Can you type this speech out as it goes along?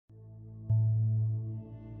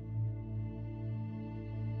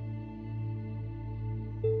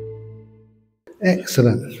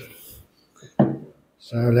Excellent.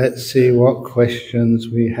 So let's see what questions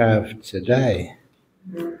we have today.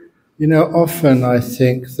 You know, often I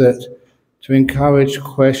think that to encourage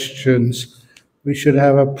questions, we should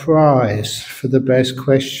have a prize for the best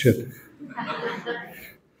question.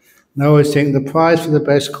 And I always think the prize for the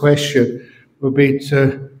best question would be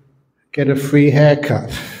to get a free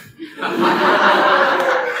haircut.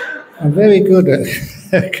 I'm very good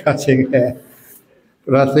at cutting hair,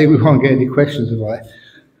 but I think we won't get any questions if I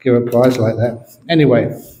give a prize like that.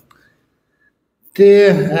 Anyway,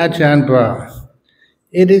 dear Ajahn Brahm,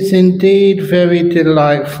 it is indeed very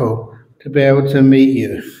delightful to be able to meet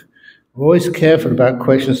you. I'm always careful about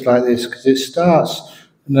questions like this because it starts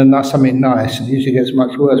and then not something nice, and it usually gets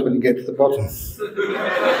much worse when you get to the bottom.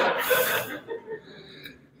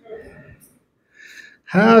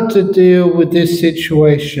 How to deal with this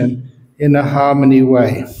situation in a harmony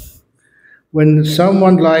way? When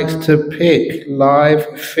someone likes to pick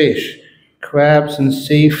live fish, crabs and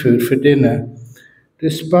seafood for dinner,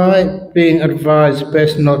 despite being advised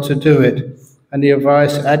best not to do it, and the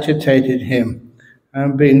advice agitated him,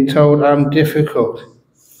 and being told I'm difficult.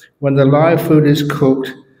 When the live food is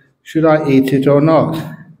cooked, should I eat it or not?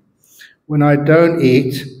 When I don't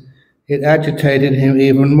eat, it agitated him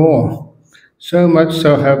even more, so much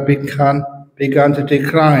so I have begun to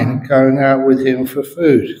decline going out with him for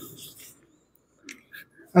food.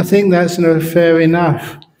 I think that's fair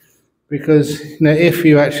enough, because if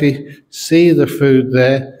you actually see the food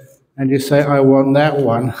there and you say, I want that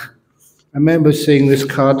one. I remember seeing this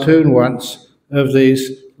cartoon once of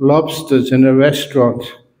these lobsters in a restaurant,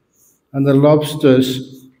 and the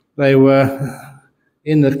lobsters, they were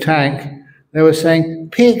in the tank, they were saying,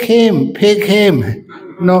 pick him,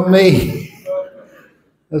 not me.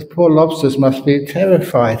 Those poor lobsters must be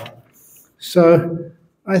terrified. So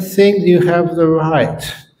I think you have the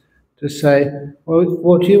right to say, well,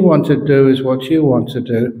 what you want to do is what you want to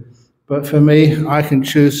do, but for me, I can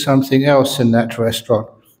choose something else in that restaurant.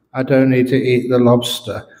 I don't need to eat the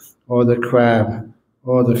lobster or the crab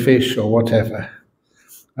or the fish or whatever.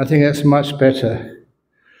 I think that's much better.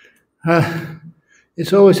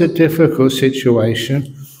 It's always a difficult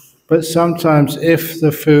situation, but sometimes if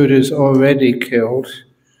the food is already killed,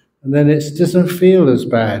 then it doesn't feel as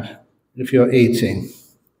bad if you're eating.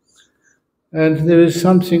 And there is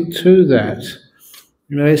something to that.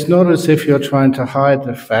 It's not as if you're trying to hide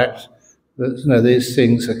the fact that these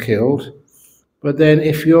things are killed, but then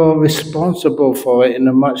if you're responsible for it in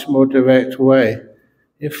a much more direct way,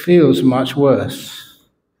 it feels much worse.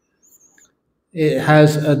 It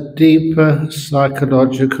has a deeper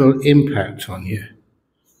psychological impact on you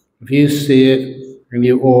if you see it and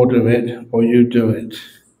you order it or you do it.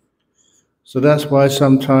 So that's why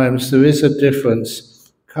sometimes there is a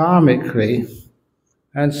difference karmically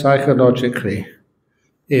and psychologically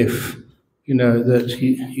if that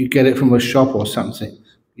you get it from a shop or something.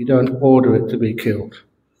 You don't order it to be killed.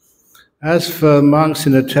 As for monks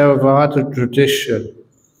in the Theravada tradition,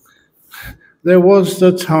 there was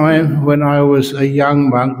the time when I was a young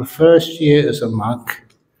monk, the first year as a monk,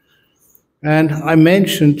 and I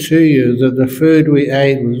mentioned to you that the food we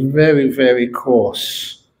ate was very, very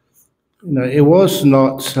coarse. It was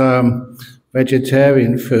not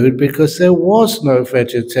vegetarian food because there was no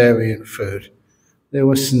vegetarian food. There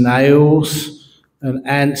were snails and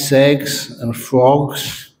ants' eggs and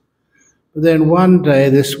frogs. But then one day,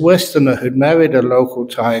 this Westerner who'd married a local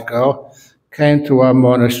Thai girl came to our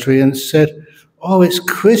monastery and said, oh, it's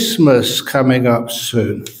Christmas coming up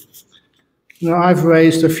soon. I've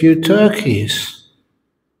raised a few turkeys.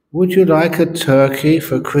 Would you like a turkey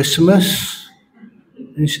for Christmas?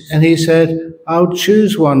 And he said, I'll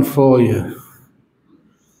choose one for you.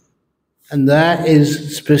 And that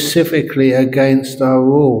is specifically against our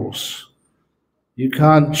rules. You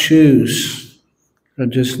can't choose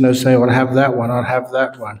and just say, well, I'll have that one, I'll have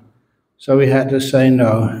that one. So we had to say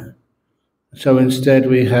no. So instead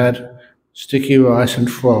we had sticky rice and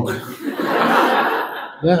frog.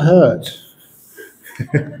 That hurt.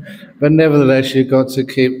 But nevertheless, you've got to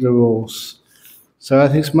keep the rules. So I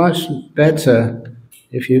think it's much better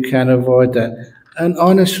if you can avoid that. And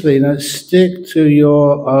honestly, stick to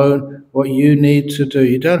your own, what you need to do.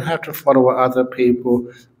 You don't have to follow what other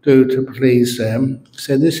people do to please them.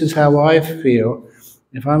 Say, this is how I feel.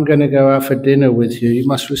 If I'm going to go out for dinner with you, you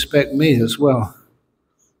must respect me as well.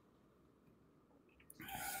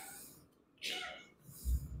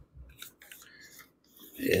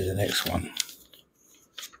 Here's the next one.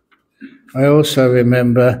 I also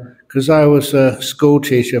remember, because I was a school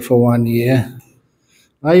teacher for 1 year,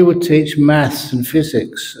 I would teach maths and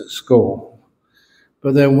physics at school.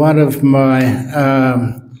 But then one of my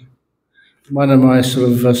one of my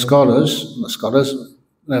sort of schoolboys,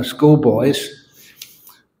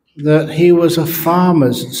 that he was a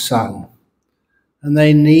farmer's son, and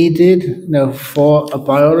they needed, for a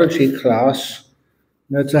biology class,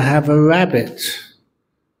 to have a rabbit,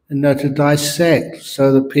 to dissect,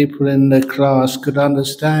 so that people in the class could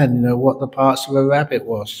understand, what the parts of a rabbit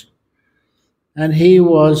was. And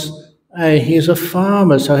he's a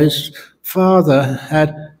farmer, so his father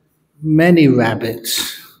had many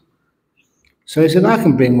rabbits. So he said, I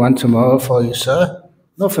can bring one tomorrow for you, sir.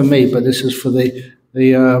 Not for me, but this is for the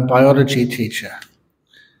biology teacher.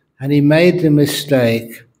 And he made the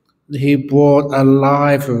mistake that he brought a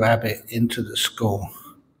live rabbit into the school.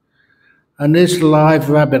 And this live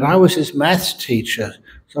rabbit, I was his maths teacher,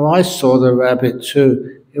 so I saw the rabbit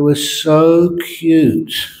too. It was so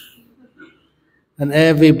cute. And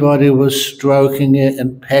everybody was stroking it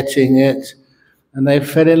and petting it, and they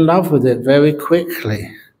fell in love with it very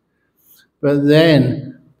quickly. But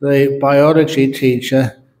then the biology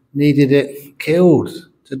teacher needed it killed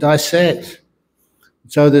to dissect.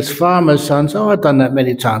 So this farmer's son said, I've done that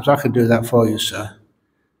many times, I can do that for you, sir.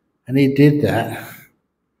 And he did that.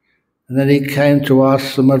 And then he came to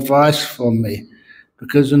ask some advice from me,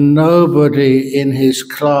 because nobody in his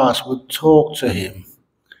class would talk to him.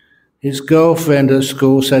 His girlfriend at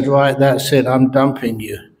school said, right, that's it, I'm dumping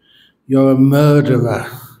you. You're a murderer.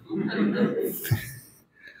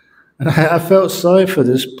 And I felt sorry for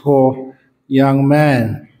this poor young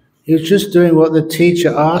man. He was just doing what the teacher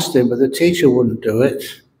asked him, but the teacher wouldn't do it.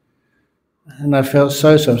 And I felt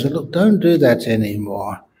so sorry. I said, look, don't do that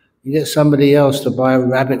anymore. You get somebody else to buy a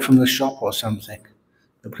rabbit from the shop or something.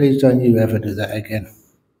 But please don't you ever do that again.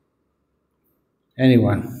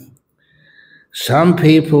 Anyone? Some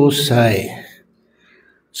people say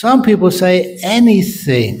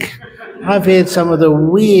anything. I've heard some of the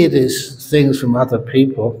weirdest things from other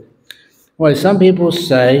people. Well, some people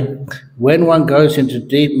say when one goes into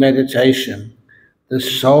deep meditation, the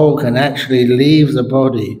soul can actually leave the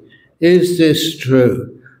body. Is this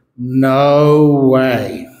true? No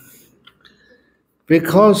way.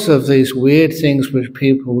 Because of these weird things which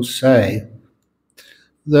people say,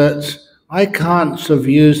 that I can't sort of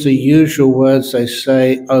use the usual words they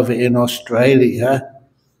say over in Australia,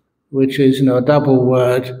 which is, a double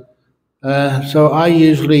word. So I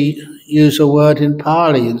usually use a word in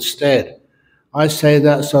Pali instead. I say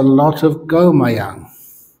that's a lot of gomayang.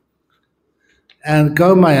 And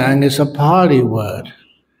gomayang is a Pali word.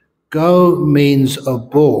 Go means a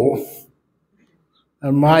bull,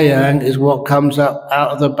 and mayang is what comes up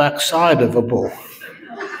out of the backside of a bull.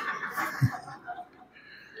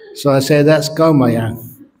 So I say that's gomayang.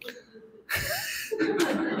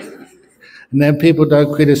 And then people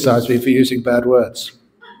don't criticize me for using bad words.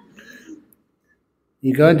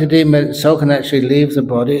 You go into deep meditation, the soul can actually leave the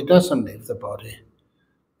body. It doesn't leave the body.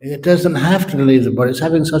 It doesn't have to leave the body. It's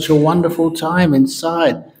having such a wonderful time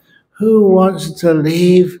inside. Who wants to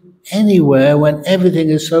leave anywhere when everything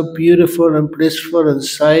is so beautiful and blissful and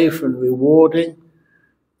safe and rewarding?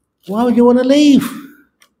 Why would you want to leave?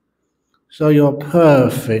 So you're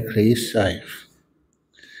perfectly safe.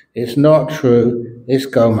 It's not true, it's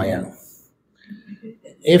gomayang.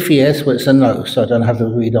 If yes, well, it's a no, so I don't have to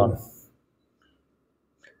read on.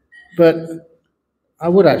 But I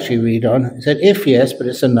would actually read on. It said, if yes, but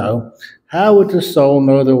it's a no, how would the soul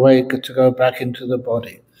know the way to go back into the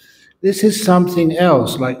body? This is something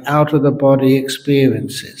else, like out-of-the-body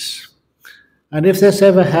experiences. And if this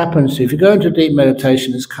ever happens to you, if you go into deep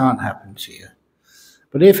meditation, this can't happen to you.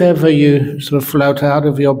 But if ever you sort of float out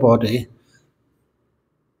of your body,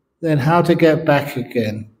 then how to get back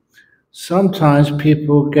again? Sometimes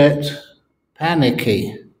people get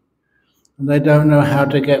panicky and they don't know how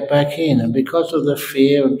to get back in. And because of the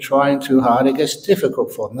fear and trying too hard, it gets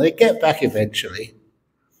difficult for them. They get back eventually.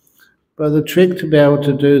 But the trick to be able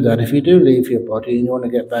to do that, if you do leave your body and you want to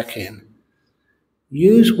get back in,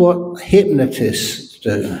 use what hypnotists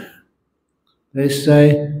do. They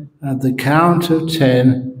say, at the count of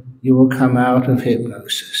 10, you will come out of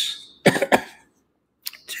hypnosis.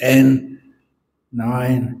 10,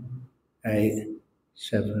 9, 8,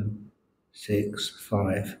 7, 6,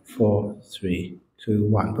 5, 4, 3, 2,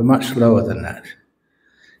 1, but much slower than that.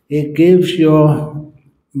 It gives your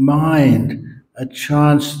mind a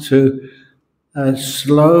chance to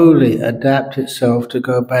slowly adapt itself to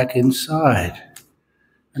go back inside.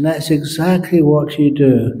 And that's exactly what you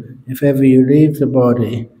do if ever you leave the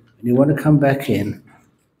body and you want to come back in.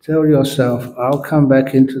 Tell yourself, I'll come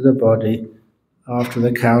back into the body after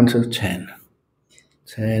the count of 10.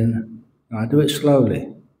 10. I do it slowly.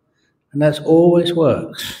 And that always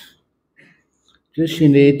works. Just you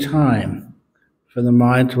need time for the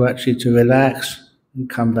mind to relax and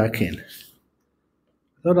come back in.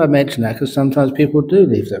 I thought I'd mention that because sometimes people do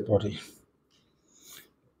leave their body.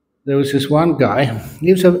 There was this one guy,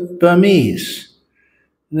 he was a Burmese.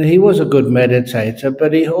 He was a good meditator,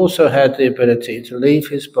 but he also had the ability to leave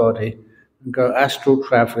his body and go astral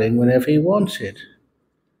traveling whenever he wanted.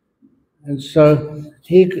 And so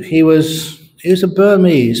he was a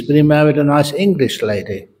Burmese, but he married a nice English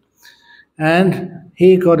lady. And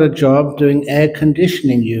he got a job doing air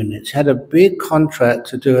conditioning units. He had a big contract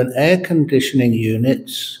to do an air conditioning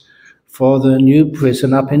units for the new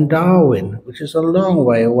prison up in Darwin, which is a long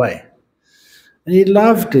way away. And he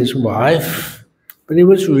loved his wife, but he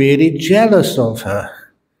was really jealous of her.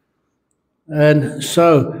 And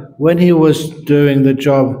so when he was doing the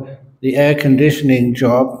job, the air conditioning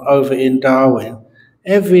job over in Darwin,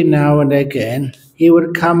 every now and again he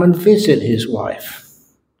would come and visit his wife.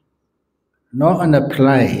 Not on a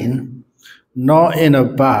plane, not in a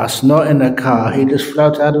bus, not in a car. He'd just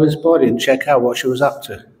float out of his body and check out what she was up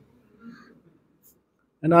to.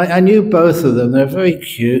 And I knew both of them. They're very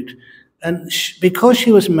cute. And because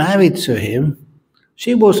she was married to him,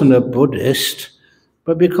 she wasn't a Buddhist,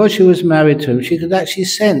 but because she was married to him, she could actually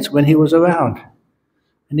sense when he was around.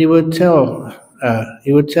 And he would tell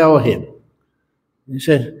him, he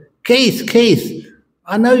said, Keith,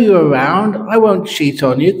 I know you're around. I won't cheat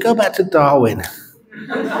on you. Go back to Darwin.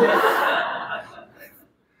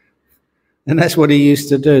 And that's what he used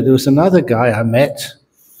to do. There was another guy I met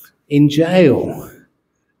in jail.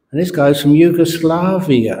 And this guy's from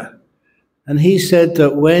Yugoslavia. And he said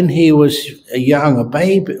that when he was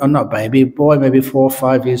a boy, maybe 4 or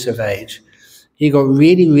 5 years of age, he got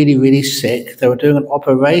really, really, really sick. They were doing an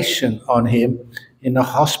operation on him in a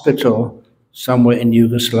hospital somewhere in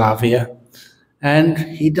Yugoslavia. And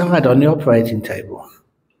he died on the operating table.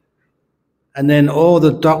 And then all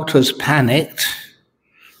the doctors panicked.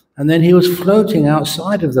 And then he was floating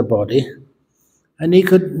outside of the body. And he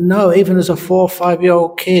could know, even as a 4 or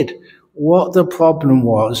 5-year-old kid, what the problem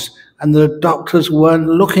was. And the doctors weren't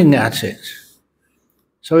looking at it.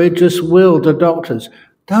 So he just willed the doctors,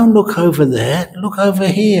 don't look over there, look over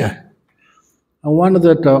here. And one of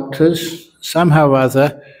the doctors, somehow or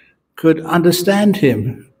other, could understand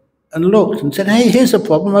him and looked and said, hey, here's a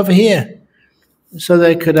problem over here. So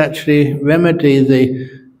they could actually remedy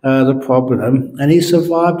the problem, and he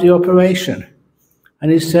survived the operation.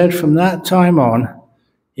 And he said from that time on,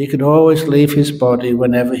 he could always leave his body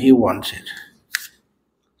whenever he wanted.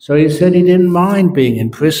 So he said he didn't mind being in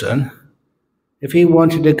prison. If he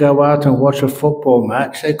wanted to go out and watch a football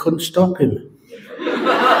match, they couldn't stop him.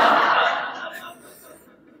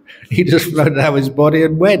 He just floated out of his body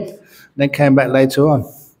and went, and then came back later on.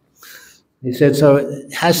 He said, so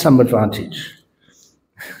it has some advantage.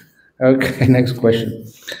 Okay, next question.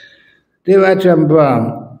 Dear Ajahn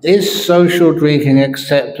Brahm, is social drinking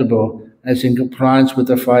acceptable as in compliance with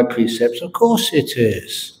the 5 precepts? Of course it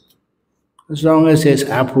is. As long as it's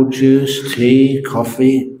apple juice, tea,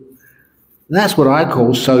 coffee. That's what I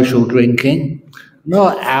call social drinking,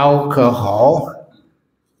 not alcohol.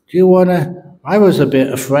 Do you want to? I was a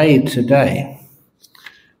bit afraid today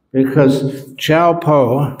because Chow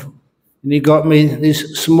Po, and he got me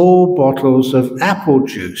these small bottles of apple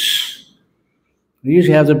juice. I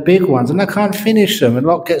usually have the big ones, and I can't finish them. A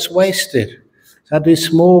lot gets wasted. So I had these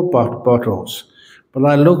small bottles. But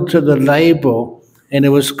I looked at the label, and it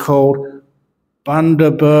was called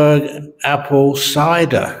Bundaberg apple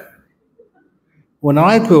cider. When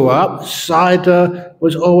I grew up, cider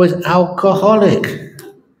was always alcoholic.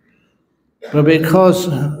 But because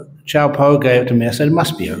Chow Po gave it to me, I said, it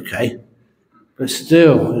must be okay. But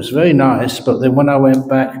still, it was very nice. But then when I went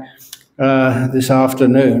back this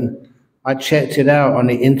afternoon, I checked it out on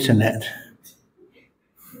the internet.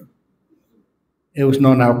 It was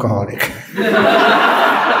non-alcoholic.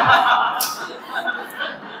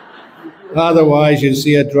 Otherwise, you'd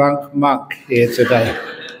see a drunk monk here today.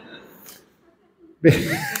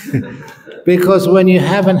 Because when you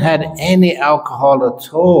haven't had any alcohol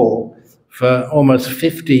at all for almost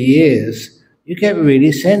 50 years, you get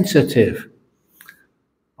really sensitive.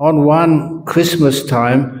 On one Christmas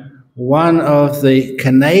time, one of the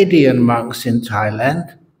Canadian monks in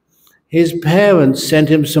Thailand, his parents sent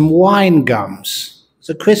him some wine gums. It's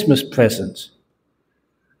a Christmas present.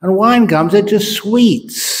 And wine gums are just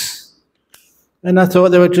sweets. And I thought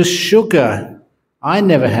they were just sugar. I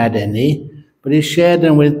never had any, but he shared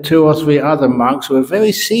them with 2 or 3 other monks who are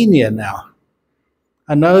very senior now.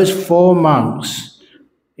 And those 4 monks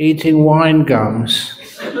eating wine gums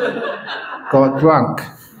got drunk.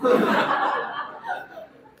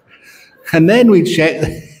 And then we checked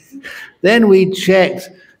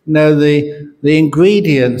the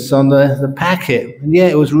ingredients on the packet. And yeah,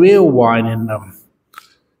 it was real wine in them.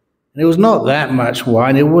 And it was not that much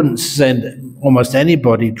wine. It wouldn't send almost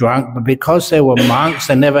anybody drunk, but because they were monks,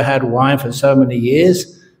 they never had wine for so many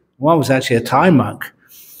years. One was actually a Thai monk.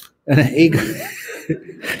 And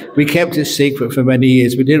we kept it secret for many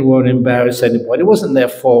years. We didn't want to embarrass anybody. It wasn't their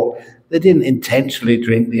fault. They didn't intentionally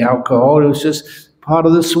drink the alcohol. It was just part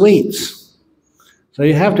of the sweets. So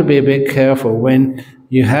you have to be a bit careful when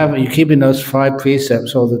you're keeping those 5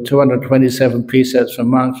 precepts or the 227 precepts for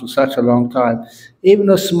monks for such a long time. Even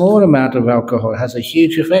a small amount of alcohol has a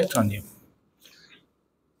huge effect on you.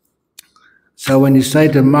 So when you say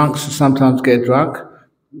to monks sometimes get drunk,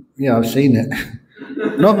 yeah, I've seen it.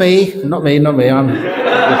 Not me. You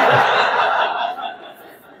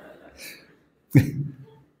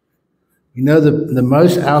know, the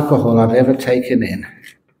most alcohol I've ever taken in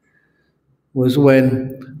was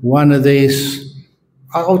when one of these,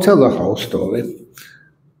 I'll tell the whole story.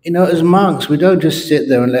 You know, as monks, we don't just sit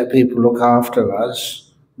there and let people look after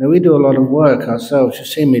us. No, we do a lot of work ourselves. You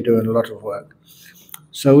see me doing a lot of work.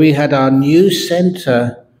 So we had our new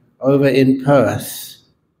centre over in Perth,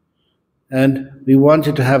 and we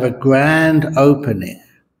wanted to have a grand opening.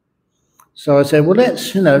 So I said, well,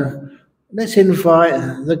 let's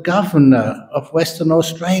invite the governor of Western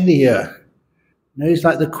Australia. You know, he's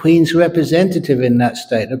like the Queen's representative in that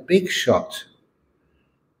state, a big shot.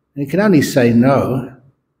 And he can only say no.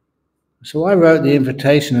 So I wrote the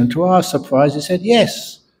invitation, and to our surprise, he said,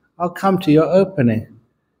 yes, I'll come to your opening.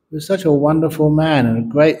 He was such a wonderful man and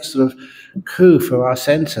a great sort of coup for our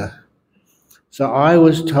centre. So I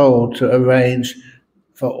was told to arrange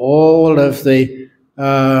for all of the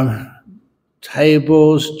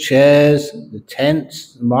tables, chairs, the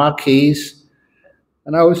tents, the marquees.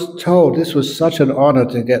 And I was told this was such an honor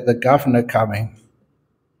to get the governor coming.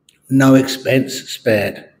 No expense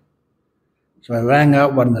spared. So I rang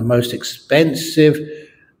up one of the most expensive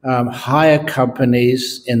hire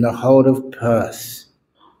companies in the whole of Perth.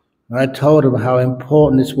 And I told them how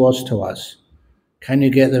important this was to us. Can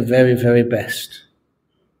you get the very, very best?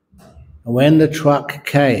 And when the truck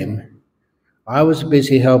came, I was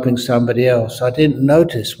busy helping somebody else. I didn't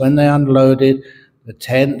notice when they unloaded the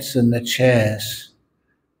tents and the chairs.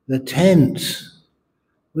 The tent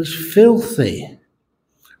was filthy,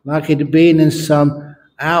 like it had been in some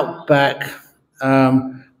outback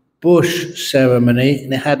bush ceremony,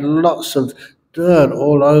 and it had lots of dirt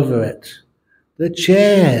all over it. The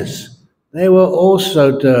chairs, they were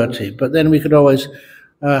also dirty, but then we could always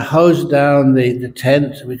hose down the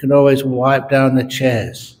tent. We could always wipe down the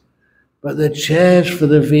chairs. But the chairs for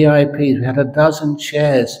the VIPs, we had a dozen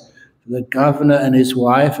chairs for the governor and his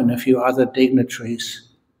wife and a few other dignitaries.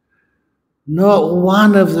 Not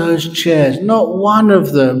one of those chairs, not one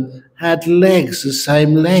of them had legs the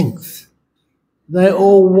same length. They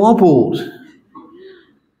all wobbled.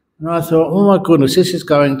 And I thought, oh my goodness, this is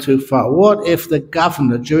going too far. What if the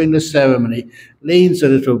governor, during the ceremony, leans a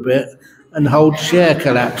little bit and the whole chair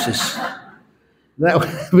collapses? That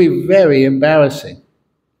would be very embarrassing.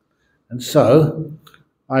 And so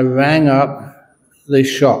I rang up the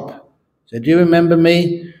shop. Said, do you remember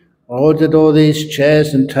me? I ordered all these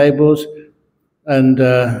chairs and tables and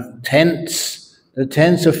tents. The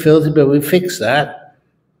tents are filthy, but we fixed that.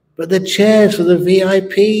 But the chairs for the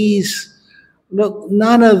VIPs, look,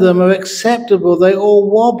 none of them are acceptable. They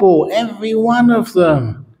all wobble, every one of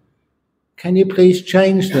them. Can you please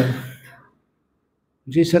change them?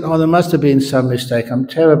 And she said, oh, there must have been some mistake. I'm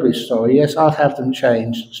terribly sorry. Yes, I'll have them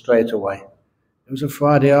changed straight away. It was a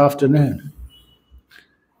Friday afternoon.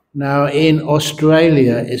 Now, in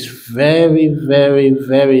Australia, it's very, very,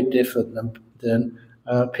 very different than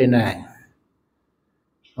Penang.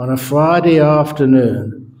 On a Friday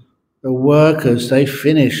afternoon, the workers, they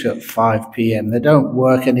finish at 5 p.m. They don't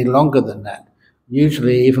work any longer than that.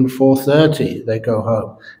 Usually even 4:30 they go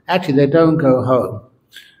home. Actually, they don't go home.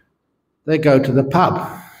 They go to the pub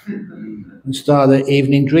and start their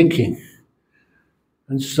evening drinking.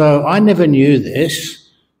 And so I never knew this,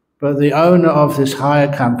 but the owner of this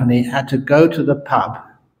hire company had to go to the pub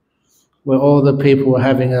where all the people were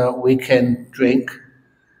having a weekend drink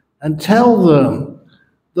and tell them,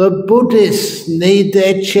 the Buddhists need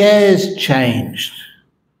their chairs changed.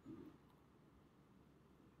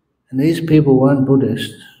 And these people weren't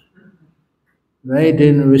Buddhist. They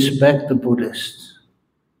didn't respect the Buddhists.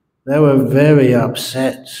 They were very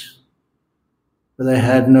upset. But they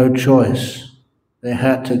had no choice. They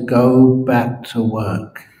had to go back to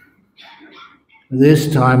work. This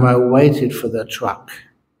time I waited for the truck.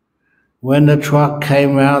 When the truck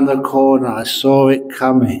came round the corner, I saw it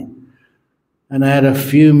coming. and I had a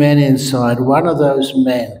few men inside. One of those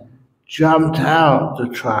men jumped out the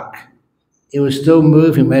truck. It was still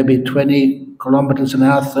moving, maybe 20 kilometers an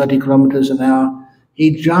hour, 30 kilometers an hour.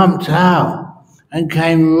 He jumped out and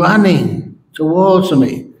came running towards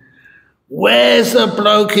me. Where's the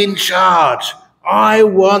bloke in charge? I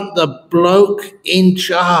want the bloke in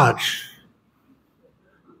charge.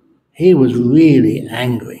 He was really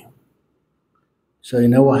angry. So you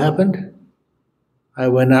know what happened? I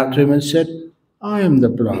went up to him and said, I am the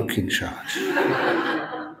bloke in charge.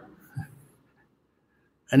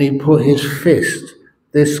 And he put his fist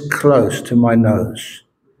this close to my nose.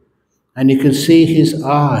 And you could see his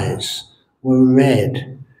eyes were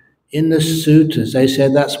red. In the sutras, they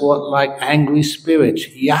said that's what like angry spirits,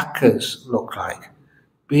 yakas, look like.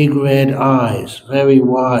 Big red eyes, very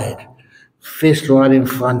wide, fist right in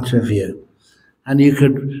front of you. And you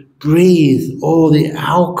could breathe all the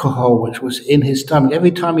alcohol which was in his stomach.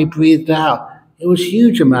 Every time he breathed out, it was a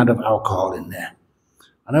huge amount of alcohol in there.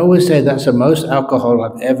 And I always say that's the most alcohol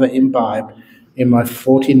I've ever imbibed in my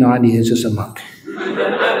 49 years as a monk.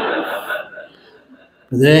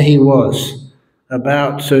 But there he was,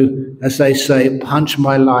 about to, as they say, punch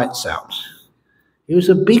my lights out. He was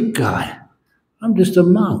a big guy. I'm just a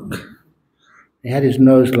monk. He had his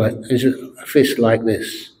nose like, his fist like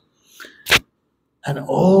this. And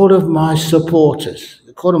all of my supporters,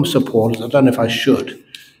 I call them supporters, I don't know if I should,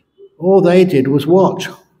 all they did was watch.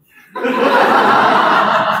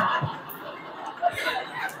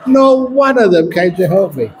 No one of them came to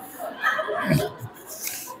help me.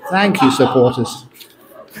 Thank you, supporters.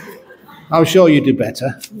 I'm sure you do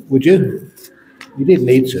better, would you? You didn't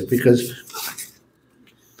need to, because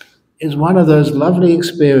it's one of those lovely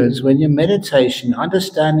experiences when your meditation,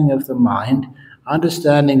 understanding of the mind,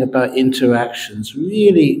 understanding about interactions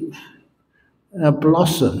really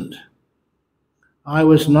blossomed. I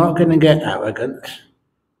was not going to get arrogant.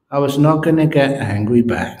 I was not going to get angry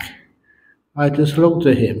back. I just looked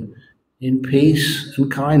at him in peace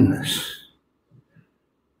and kindness.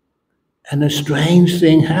 And a strange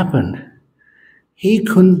thing happened. He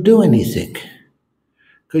couldn't do anything.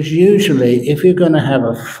 Because usually, if you're going to have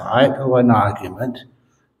a fight or an argument,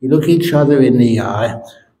 you look each other in the eye,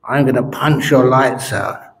 I'm going to punch your lights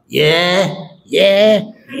out. Yeah,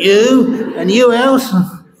 you, and you else.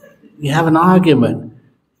 You have an argument.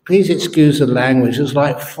 Please excuse the language. It's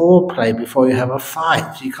like foreplay before you have a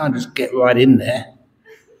fight. You can't just get right in there.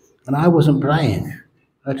 And I wasn't playing.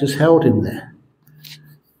 I just held him there.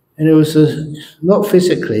 And it was not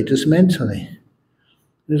physically, just mentally.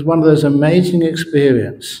 It was one of those amazing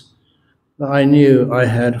experiences that I knew I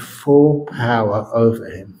had full power over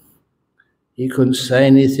him. He couldn't say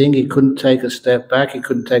anything, he couldn't take a step back, he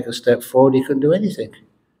couldn't take a step forward, he couldn't do anything.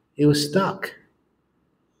 He was stuck.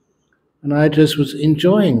 And I just was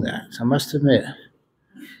enjoying that, I must admit.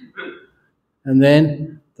 And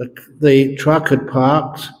then the truck had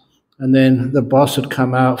parked, and then the boss had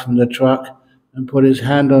come out from the truck and put his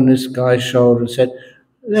hand on this guy's shoulder and said,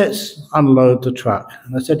 let's unload the truck.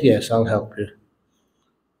 And I said, yes, I'll help you.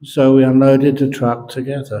 So we unloaded the truck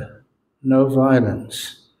together. No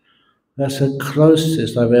violence. That's the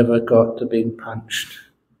closest I've ever got to being punched.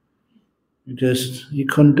 You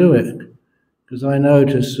couldn't do it. Because I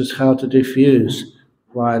noticed just how to diffuse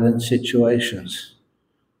violent situations.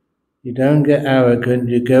 You don't get arrogant,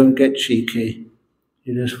 you don't get cheeky,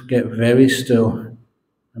 you just get very still.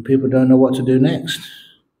 And people don't know what to do next.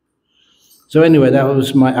 So anyway, that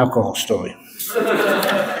was my alcohol story.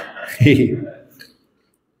 Dear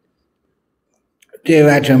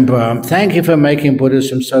Ajahn Brahm, thank you for making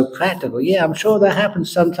Buddhism so practical. Yeah, I'm sure that happens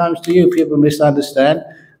sometimes to you. People misunderstand.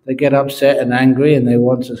 They get upset and angry and they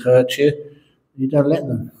want to hurt you. You don't let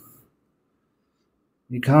them.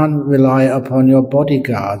 You can't rely upon your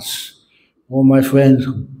bodyguards. All my friends.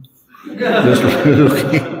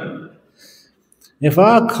 If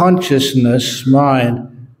our consciousness,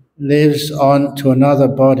 mind, lives on to another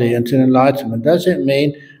body until enlightenment, does it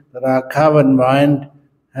mean that our current mind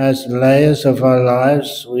has layers of our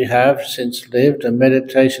lives we have since lived, and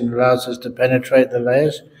meditation allows us to penetrate the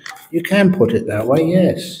layers? You can put it that way,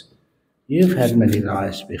 yes. You've had many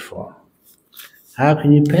lives before. How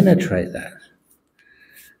can you penetrate that?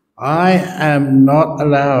 I am not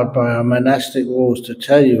allowed by our monastic rules to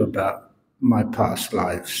tell you about my past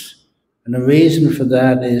lives. And the reason for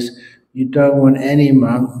that is you don't want any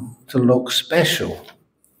monk to look special.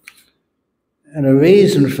 And the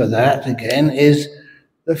reason for that, again, is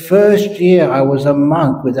the first year I was a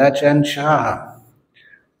monk with Ajahn Chah.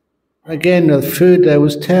 Again, the food there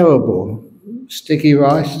was terrible. Sticky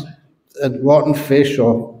rice and rotten fish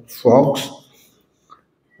or frogs.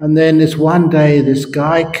 And then this one day, this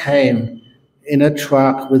guy came in a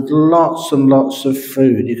truck with lots and lots of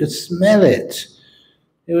food. You could smell it.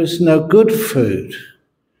 It was no good food.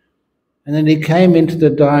 And then he came into the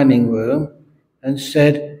dining room and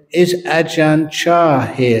said, "Is Ajahn Chah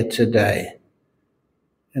here today?"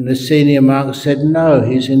 And the senior monk said, "No,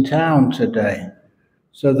 he's in town today."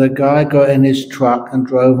 So the guy got in his truck and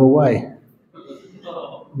drove away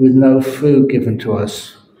with no food given to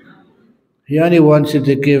us. He only wanted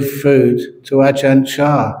to give food to Ajahn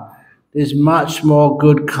Chah. There's much more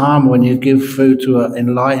good karma when you give food to an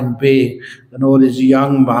enlightened being than all these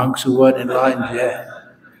young monks who weren't enlightened yet.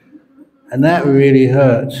 And that really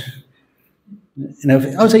hurt.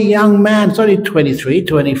 I was a young man, I was only 23,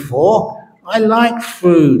 24. I liked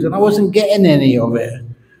food and I wasn't getting any of it.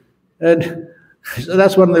 And so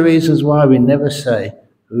that's one of the reasons why we never say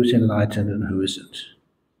who's enlightened and who isn't,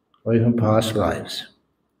 or even past lives.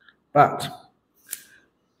 But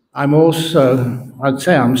I'm also, I'd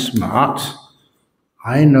say I'm smart.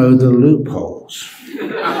 I know the loopholes.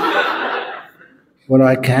 What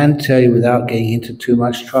I can tell you without getting into too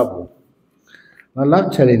much trouble. I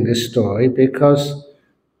love telling this story because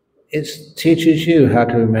it teaches you how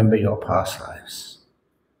to remember your past lives,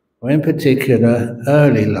 or in particular,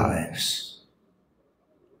 early lives.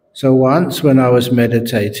 So once when I was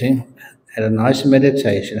meditating, had a nice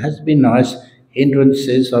meditation, it has to be nice,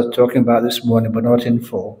 hindrances, I was talking about this morning, but not in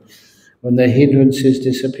full, when the hindrances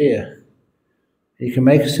disappear. You can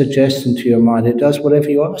make a suggestion to your mind, it does whatever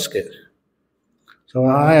you ask it. So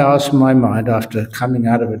I asked my mind after coming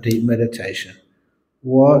out of a deep meditation,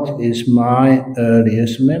 what is my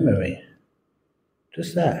earliest memory?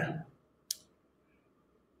 Just that.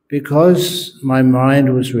 Because my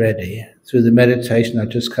mind was ready through the meditation I'd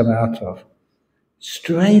just come out of,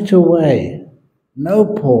 straight away, no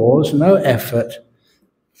pause, no effort,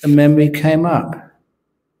 a memory came up.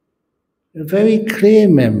 A very clear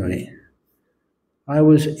memory. I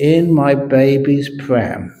was in my baby's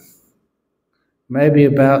pram, maybe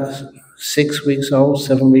about 6 weeks old,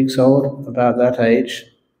 7 weeks old, about that age.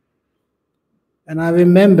 And I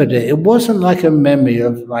remembered it. It wasn't like a memory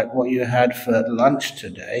of like what you had for lunch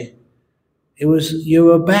today. It was, you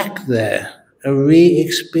were back there, a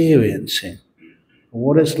re-experiencing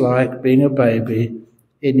what it's like being a baby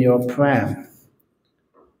in your pram.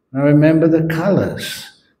 I remember the colors.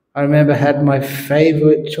 I remember I had my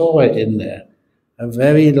favorite toy in there, a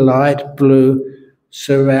very light blue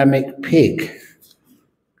ceramic pig.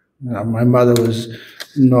 Now, my mother was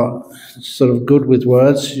not sort of good with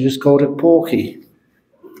words, she just called it Porky.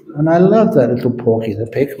 And I loved that little Porky the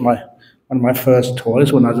pig, one of my first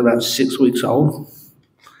toys when I was about 6 weeks old.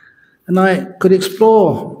 And I could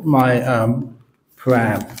explore my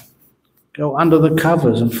pram, go under the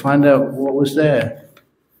covers and find out what was there.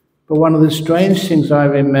 But one of the strange things I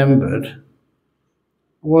remembered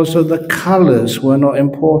was that the colors were not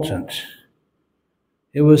important.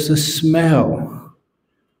 It was the smell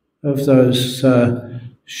of those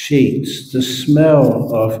sheets, the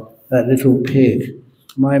smell of that little pig,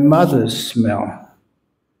 my mother's smell.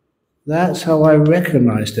 That's how I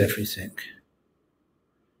recognized everything.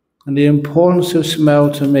 And the importance of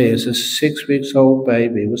smell to me as a 6 weeks old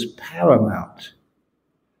baby was paramount.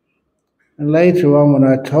 And later on, when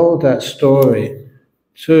I told that story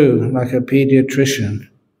to like a pediatrician,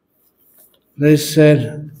 they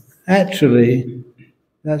said, actually,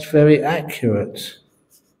 that's very accurate.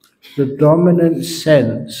 The dominant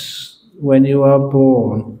sense when you are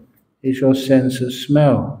born is your sense of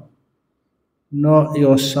smell, not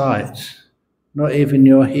your sight, not even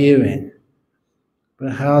your hearing,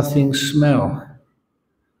 but how things smell.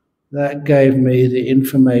 That gave me the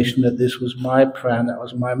information that this was my pram, that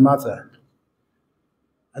was my mother.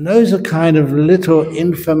 And those are kind of little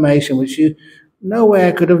information which no way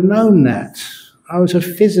I could have known that. I was a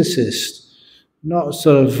physicist, not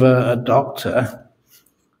sort of a doctor.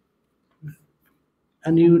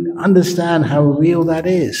 And you understand how real that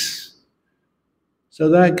is. So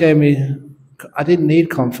that gave me, I didn't need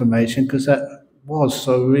confirmation because that was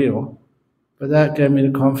so real. But that gave me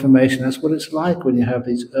the confirmation, that's what it's like when you have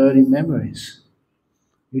these early memories.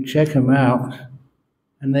 You check them out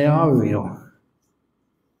and they are real.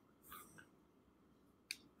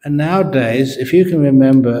 And nowadays, if you can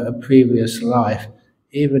remember a previous life,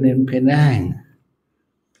 even in Penang,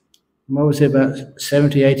 what was it, about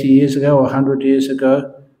 70, 80 years ago or 100 years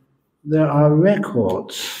ago, there are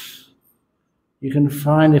records. You can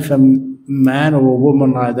find if a man or a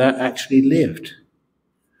woman like that actually lived.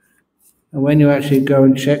 And when you actually go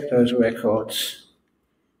and check those records,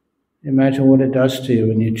 imagine what it does to you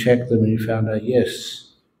when you check them and you found out,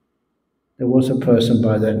 yes, there was a person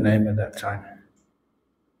by that name at that time.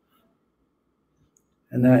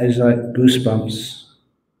 And that is like goosebumps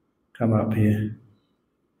come up here.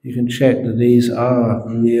 You can check that these are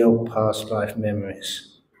real past life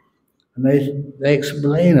memories. And they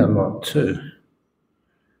explain a lot too.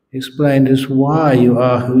 Explain just why you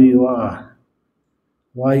are who you are,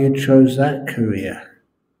 why you chose that career,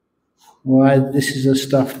 why this is the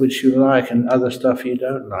stuff which you like and other stuff you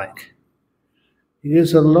don't like. It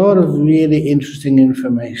gives a lot of really interesting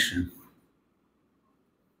information.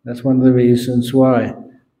 That's one of the reasons why,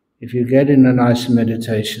 if you get in a nice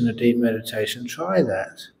meditation, a deep meditation, try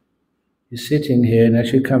that. You're sitting here, and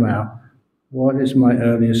as you come out, what is my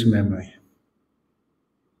earliest memory?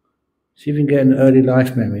 See if you can get an early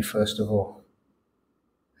life memory first of all.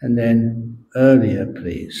 And then, earlier,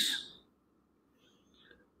 please.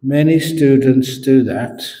 Many students do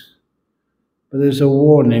that, but there's a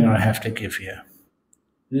warning I have to give you.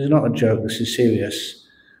 This is not a joke, this is serious.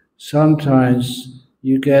 Sometimes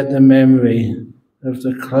you get the memory of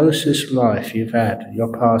the closest life you've had,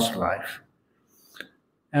 your past life,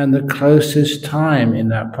 and the closest time in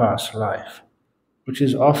that past life, which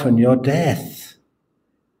is often your death.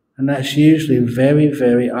 And that's usually very,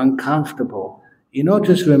 very uncomfortable. You're not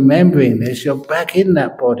just remembering this, you're back in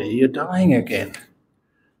that body, you're dying again.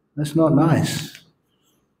 That's not nice.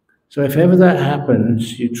 So if ever that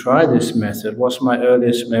happens, you try this method, what's my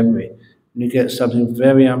earliest memory, and you get something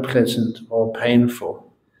very unpleasant or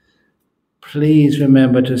painful, please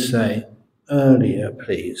remember to say, earlier,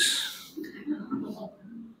 please.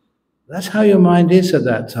 That's how your mind is at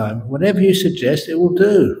that time. Whatever you suggest, it will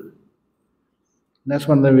do. And that's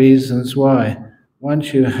one of the reasons why,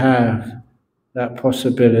 once you have that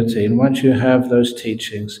possibility, and once you have those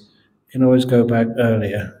teachings, you can always go back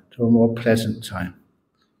earlier to a more pleasant time.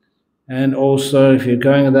 And also, if you're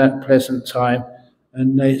going at that pleasant time,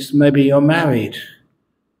 and maybe you're married,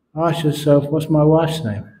 ask yourself, what's my wife's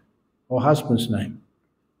name? Or husband's name?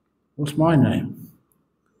 What's my name?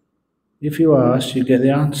 If you ask, you get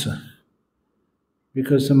the answer.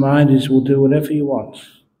 Because the mind will do whatever you want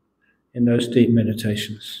in those deep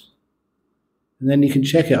meditations. And then you can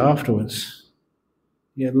check it afterwards.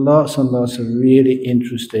 You get lots and lots of really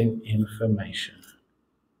interesting information.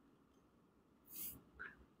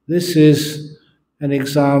 This is an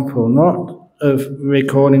example not of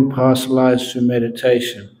recalling past lives through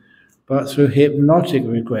meditation, but through hypnotic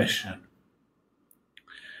regression.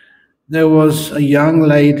 There was a young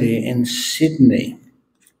lady in Sydney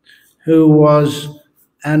who was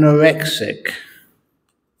anorexic.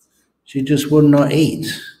 She just would not eat.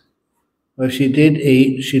 Or if she did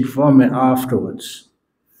eat, she'd vomit afterwards.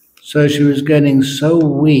 So she was getting so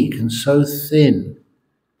weak and so thin.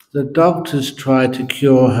 The doctors tried to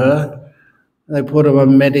cure her. They put her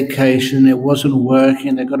on medication. It wasn't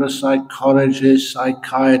working. They got a psychologist,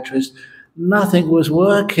 psychiatrist. Nothing was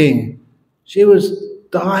working. She was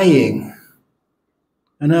dying.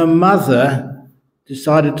 And her mother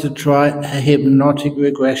decided to try a hypnotic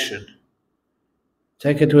regression.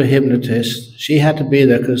 Take her to a hypnotist. She had to be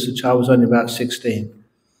there because the child was only about 16.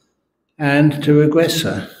 And to regress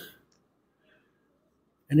her.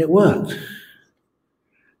 And it worked.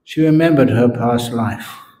 She remembered her past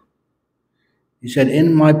life. He said,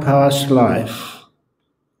 in my past life,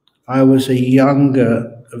 I was a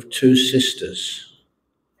younger of two sisters.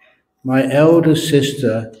 My elder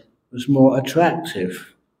sister was more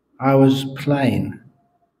attractive. I was plain.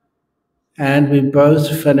 And we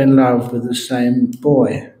both fell in love with the same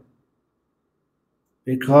boy.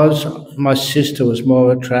 Because my sister was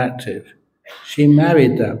more attractive, she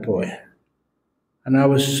married that boy. And I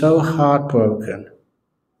was so heartbroken,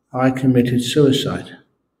 I committed suicide.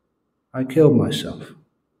 I killed myself.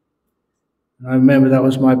 And I remember that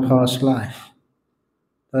was my past life.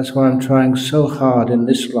 That's why I'm trying so hard in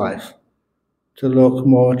this life to look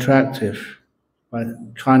more attractive by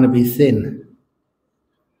trying to be thin.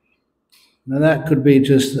 Now that could be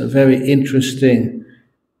just a very interesting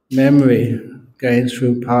memory gained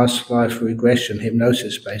through past life regression,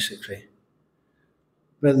 hypnosis basically.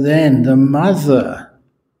 But then the mother,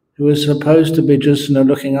 who was supposed to be just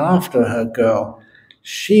looking after her girl,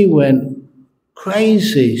 she went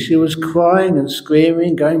crazy. She was crying and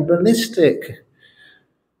screaming, going ballistic.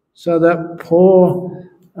 So that poor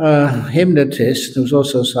hypnotist, who was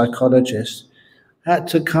also a psychologist, had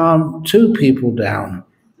to calm two people down,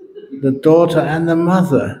 the daughter and the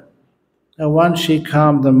mother. And once she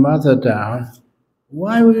calmed the mother down,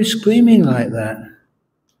 why were you screaming like that?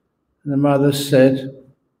 And the mother said,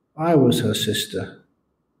 I was her sister.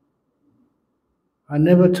 I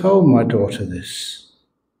never told my daughter this.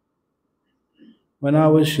 When I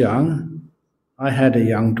was young, I had a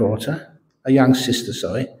young sister.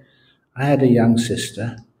 I had a young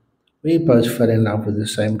sister, We both fell in love with the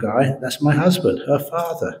same guy. That's my husband, her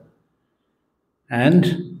father.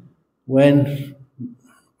 And when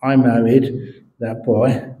I married that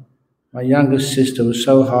boy, my youngest sister was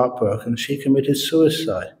so heartbroken she committed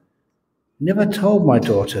suicide. Never told my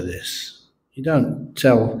daughter this. You don't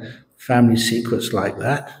tell family secrets like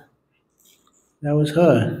that. That was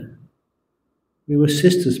her. We were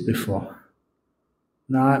sisters before.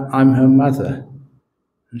 Now I'm her mother,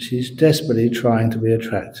 and she's desperately trying to be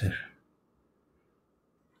attractive.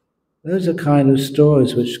 Those are kind of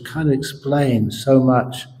stories which kind of explain so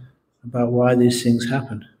much about why these things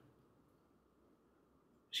happen.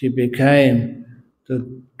 She became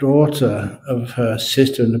the daughter of her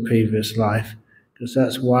sister in the previous life because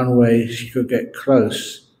that's one way she could get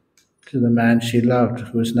close to the man she loved,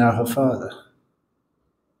 who is now her father.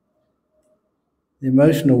 The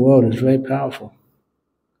emotional world is very powerful.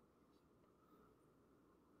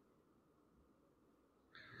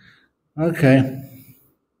 Okay.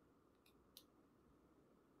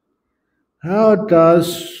 How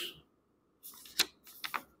does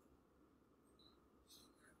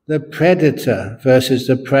the predator versus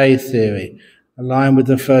the prey theory align with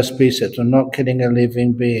the first precept of not killing a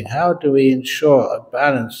living being? How do we ensure a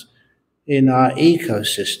balance in our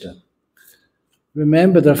ecosystem?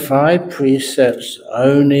 Remember, the 5 precepts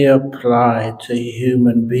only apply to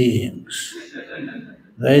human beings.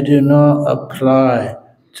 They do not apply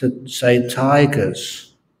to, say,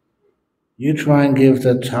 tigers. You try and give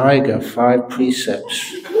the tiger 5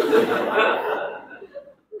 precepts.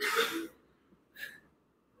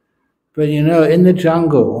 But in the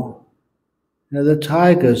jungle, the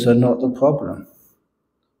tigers are not the problem.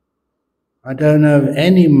 I don't know of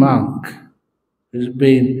any monk who's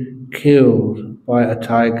been killed by a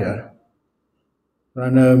tiger. But I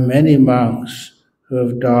know many monks who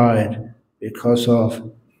have died because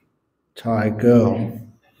of Thai girl.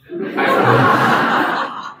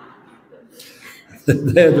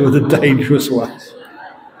 They're the dangerous ones.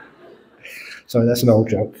 Sorry, that's an old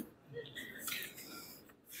joke.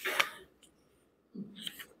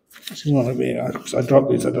 This is not a bit, I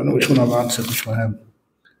dropped these, I don't know which one I've answered, which one I haven't.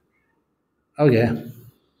 Oh yeah.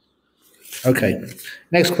 Okay,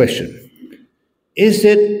 next question. Is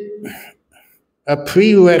it a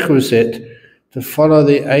prerequisite to follow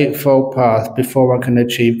the Eightfold Path before one can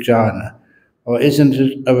achieve jhana? Or isn't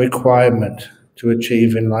it a requirement to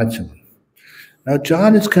achieve enlightenment? Now,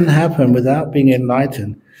 jhanas can happen without being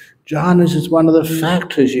enlightened. Jhanas is one of the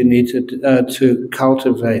factors you need to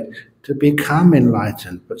cultivate to become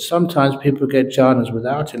enlightened. But sometimes people get jhanas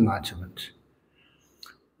without enlightenment.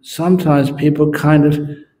 Sometimes people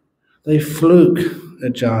they fluke a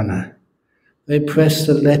jhana. They press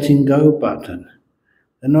the letting go button.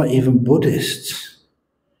 They're not even Buddhists.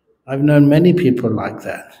 I've known many people like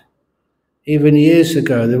that. Even years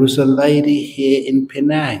ago, there was a lady here in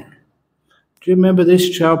Penang. Do you remember this,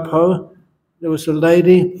 Chao Po? There was a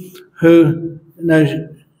lady who,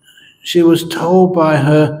 she was told by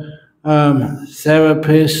her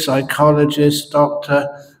therapist, psychologist, doctor,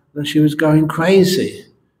 that she was going crazy.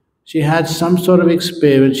 She had some sort of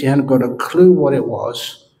experience, she hadn't got a clue what it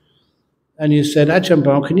was. And you said,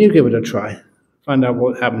 Ajahn, can you give it a try? Find out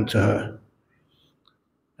what happened to her.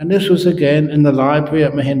 And this was again in the library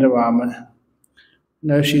at Mahindarama.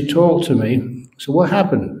 She talked to me. So what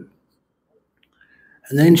happened?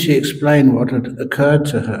 And then she explained what had occurred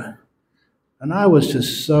to her. And I was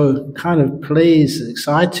just so kind of pleased,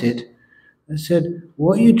 excited. I said,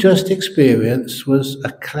 what you just experienced was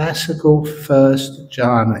a classical first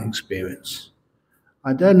jhana experience.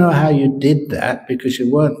 I don't know how you did that because you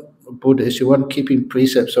weren't a Buddhist, you weren't keeping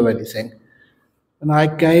precepts or anything. And I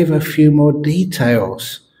gave a few more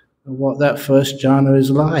details of what that first jhana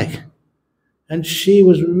is like. And she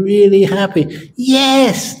was really happy.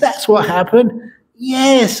 Yes, that's what happened.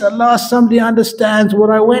 Yes, at last somebody understands what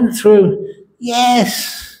I went through.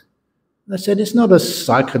 Yes. I said, it's not a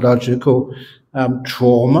psychological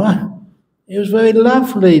trauma. It was very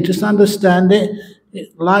lovely. Just understand it.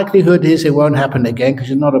 Likelihood is it won't happen again because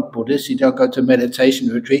you're not a Buddhist. You don't go to meditation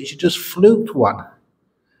retreats. You just fluked one.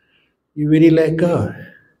 You really let go.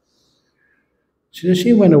 So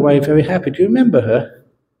she went away very happy. Do you remember her?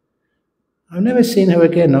 I've never seen her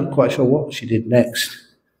again. Not quite sure what she did next.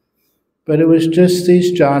 But it was just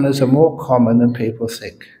these jhanas are more common than people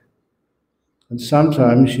think. And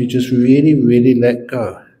sometimes you just really, really let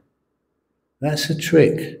go. That's a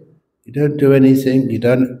trick. You don't do anything, you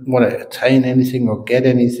don't want to attain anything or get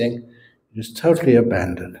anything, you just totally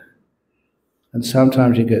abandon. And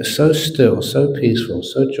sometimes you get so still, so peaceful,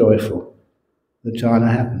 so joyful, the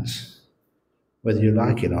jhana happens, whether you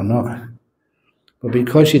like it or not. But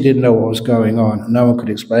because she didn't know what was going on, no one could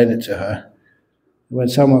explain it to her. When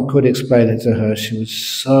someone could explain it to her, she was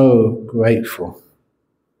so grateful.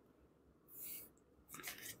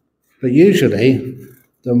 But usually,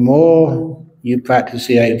 the more you practice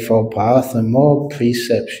the Eightfold Path, the more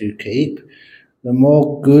precepts you keep, the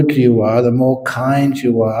more good you are, the more kind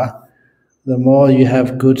you are, the more you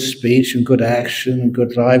have good speech and good action and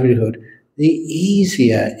good livelihood, the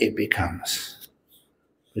easier it becomes.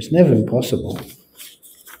 It's never impossible.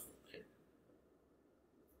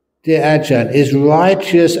 Dear Ajahn, is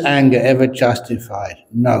righteous anger ever justified?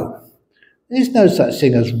 No. There's no such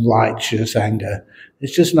thing as righteous anger.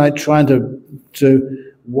 It's just like trying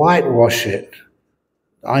to whitewash it.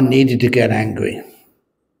 I needed to get angry.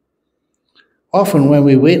 Often when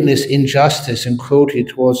we witness injustice and cruelty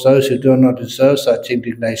towards those who do not deserve such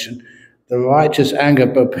indignation, the righteous anger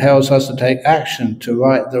propels us to take action to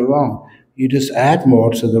right the wrong. You just add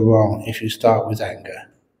more to the wrong if you start with anger.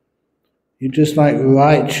 You just like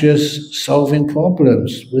righteous solving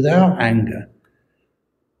problems without anger.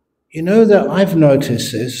 You know that I've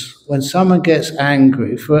noticed this, when someone gets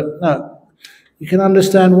angry you can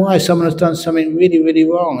understand why. Someone has done something really, really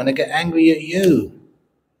wrong and they get angry at you.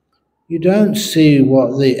 You don't see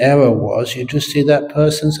what the error was, you just see that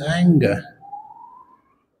person's anger.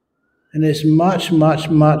 And it's much, much,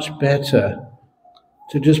 much better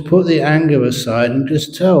to just put the anger aside and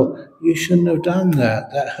just tell, you shouldn't have done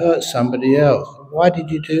that. That hurt somebody else. Why did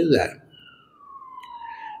you do that?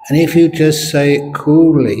 And if you just say it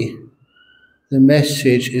coolly, the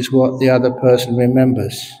message is what the other person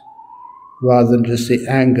remembers, rather than just the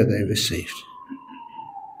anger they received.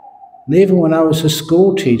 And even when I was a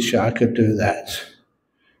school teacher, I could do that.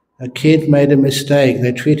 A kid made a mistake.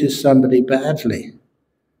 They treated somebody badly.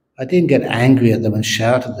 I didn't get angry at them and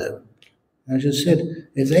shout at them. I just said,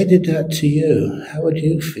 if they did that to you, how would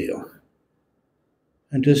you feel?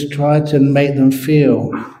 And just try to make them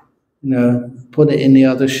feel, put it in the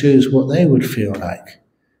other shoes, what they would feel like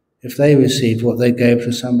if they received what they gave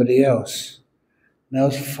to somebody else. That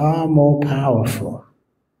was far more powerful.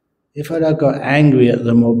 If I'd got angry at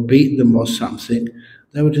them or beat them or something,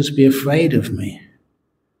 they would just be afraid of me.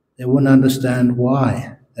 They wouldn't understand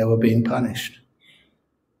why they were being punished.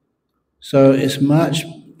 So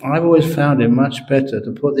I've always found it much better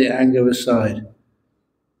to put the anger aside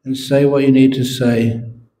and say what you need to say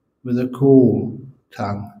with a cool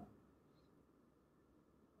tongue.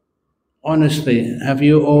 Honestly, have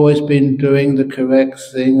you always been doing the correct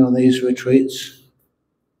thing on these retreats?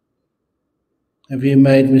 Have you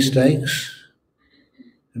made mistakes?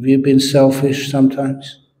 Have you been selfish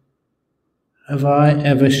sometimes? Have I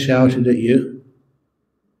ever shouted at you?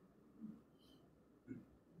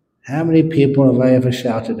 How many people have I ever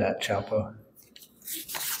shouted at, Chapo?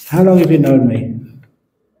 How long have you known me?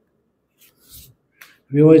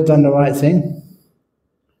 Have you always done the right thing?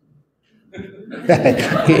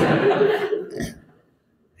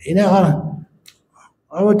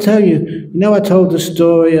 I will tell you, I told the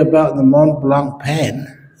story about the Mont Blanc pen.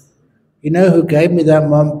 You know who gave me that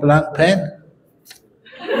Mont Blanc pen?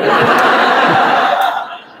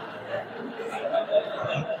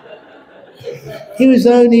 He was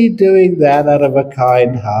only doing that out of a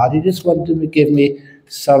kind heart. He just wanted to give me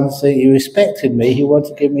something. He respected me. He wanted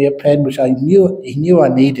to give me a pen which he knew I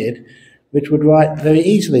needed, which would write very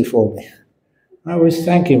easily for me. I always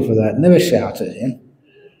thank him for that. Never shout at him.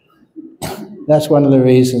 That's one of the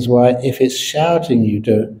reasons why, if it's shouting you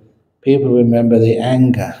do, people remember the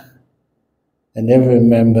anger. They never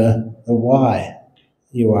remember the why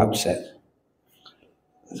you were upset.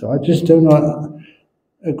 So I just do not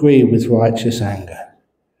agree with righteous anger.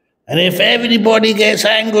 And if everybody gets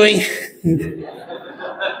angry,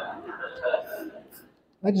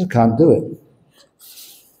 I just can't do it.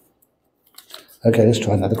 Okay, let's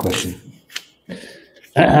try another question.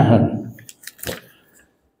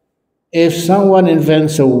 If someone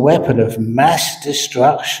invents a weapon of mass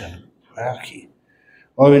destruction,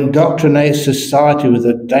 or indoctrinates society with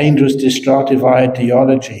a dangerous destructive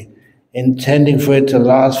ideology, intending for it to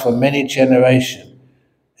last for many generations,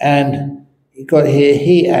 and you got here,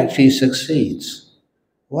 he actually succeeds.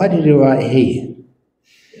 Why did you write he?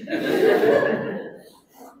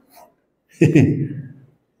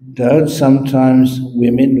 Don't sometimes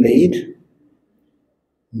women lead?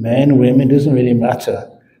 Men, women, doesn't really matter.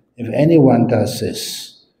 If anyone does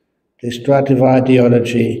this, destructive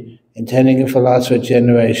ideology, intending it for last for a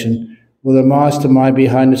generation, will the mastermind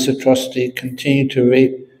behind this atrocity continue to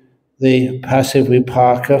reap the passive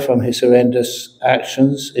vipaka from his horrendous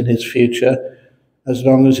actions in his future, as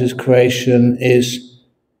long as his creation is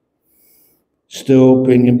still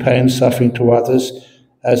bringing pain and suffering to others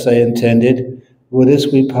as they intended? Will this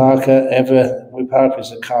vipaka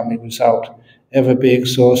is a karmic result, ever be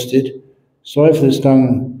exhausted? Sorry for this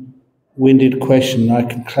long-winded question. I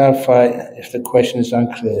can clarify if the question is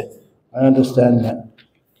unclear. I understand that.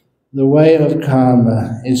 The way of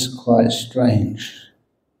karma is quite strange.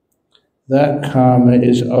 That karma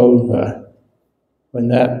is over when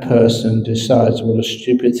that person decides what a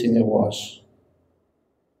stupid thing it was,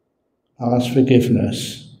 asks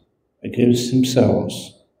forgiveness, forgives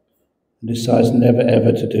themselves, and decides never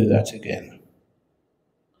ever to do that again.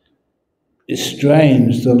 It's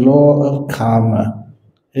strange, the law of karma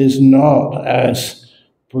is not as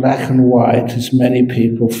black and white as many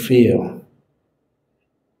people feel.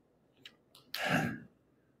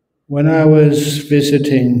 When I was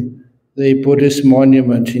visiting the Buddhist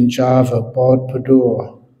monument in Java,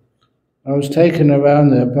 Bodhinyana, I was taken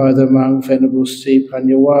around there by the monk Venerable C.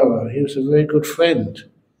 Panyawara. He was a very good friend.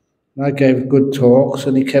 And I gave good talks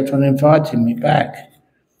and he kept on inviting me back.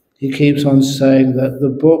 He keeps on saying that the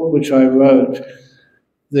book which I wrote,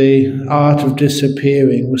 The Art of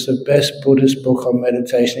Disappearing, was the best Buddhist book on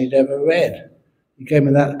meditation he'd ever read. He gave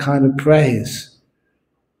me that kind of praise.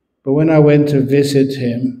 But when I went to visit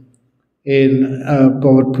him in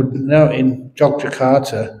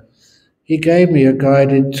Yogyakarta, he gave me a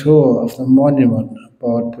guided tour of the monument of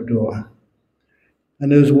Bodhinyana.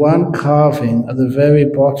 And there was one carving at the very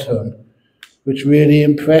bottom which really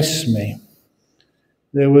impressed me.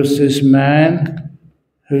 There was this man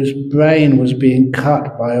whose brain was being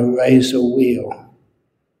cut by a razor wheel.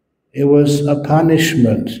 It was a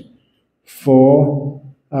punishment for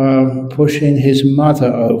pushing his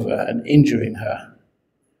mother over and injuring her.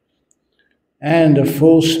 And a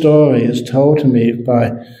full story is told to me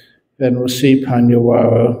by Venerable C.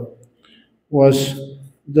 Panyawara, was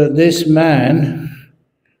that this man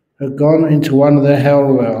had gone into one of the hell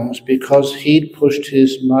realms because he'd pushed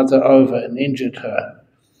his mother over and injured her.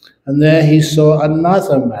 And there he saw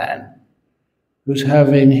another man who's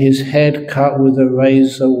having his head cut with a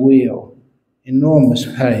razor wheel, enormous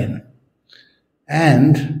pain.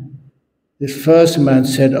 And this first man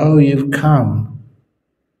said, "Oh, you've come.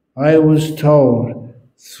 I was told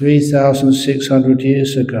 3,600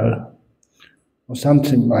 years ago, or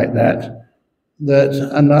something like that, that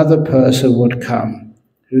another person would come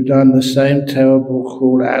who'd done the same terrible,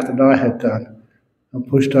 cruel act that I had done and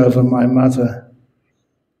pushed over my mother.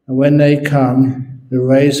 And when they come, the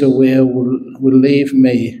razor wheel will leave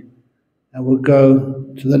me and will go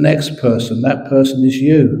to the next person. That person is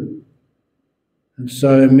you." And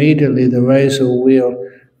so immediately the razor wheel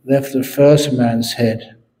left the first man's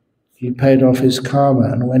head. He paid off his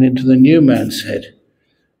karma and went into the new man's head.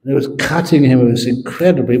 And it was cutting him, it was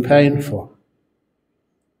incredibly painful.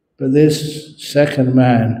 But this second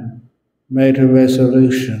man made a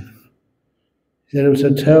resolution. He said, "It was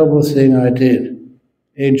a terrible thing I did,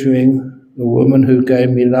 injuring the woman who gave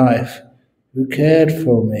me life, who cared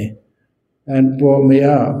for me and brought me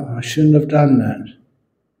up. I shouldn't have done that.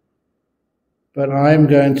 But I'm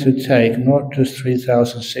going to take not just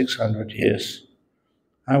 3,600 years,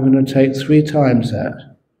 I'm going to take 3 times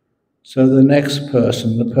that. So the next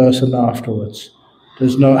person, the person afterwards,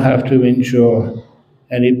 does not have to endure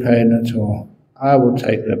any pain at all. I will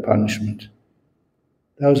take their punishment."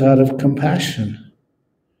 That was out of compassion.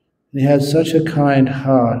 And he had such a kind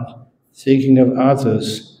heart, thinking of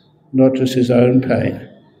others, not just his own pain,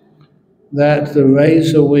 that the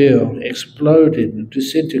razor wheel exploded and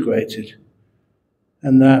disintegrated,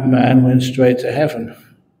 and that man went straight to heaven,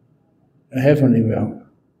 a heavenly realm.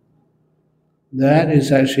 That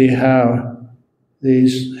is actually how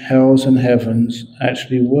these hells and heavens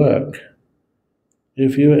actually work.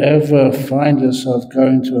 If you ever find yourself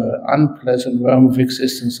going to an unpleasant realm of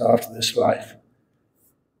existence after this life,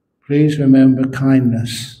 please remember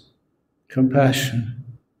kindness, compassion.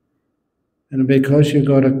 And because you've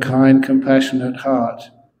got a kind, compassionate heart,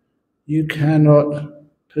 you cannot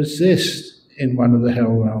persist in one of the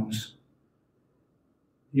hell realms.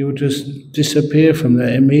 You will just disappear from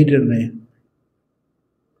there immediately.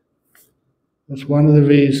 That's one of the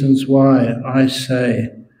reasons why I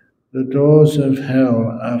say the doors of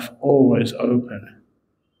hell are always open.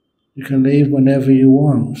 You can leave whenever you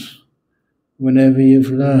want, whenever you've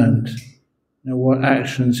learned what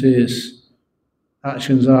actions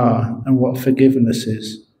are, and what forgiveness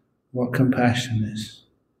is, what compassion is.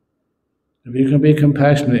 If you can be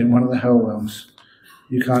compassionate in one of the hell realms,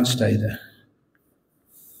 you can't stay there.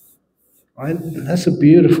 That's a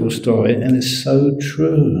beautiful story, and it's so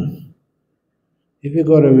true. If you've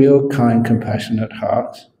got a real kind, compassionate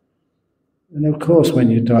heart, then of course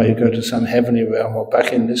when you die you go to some heavenly realm or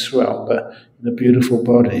back in this realm, but in a beautiful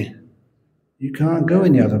body. You can't go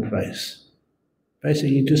any other place.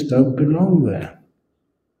 Basically, you just don't belong there.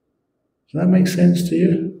 Does that make sense to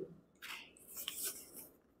you?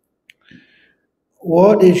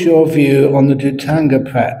 What is your view on the Dhutanga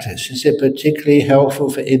practice? Is it particularly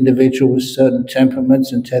helpful for individuals with certain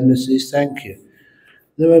temperaments and tendencies? Thank you.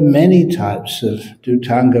 There are many types of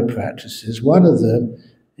Dhutanga practices. One of them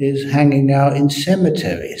is hanging out in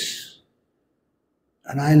cemeteries.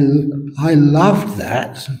 And I loved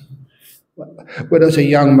that. When I was a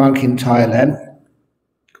young monk in Thailand,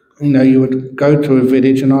 you would go to a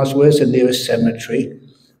village and ask, where's the nearest cemetery?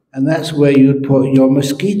 And that's where you'd put your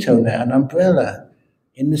mosquito net and umbrella,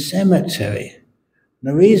 in the cemetery.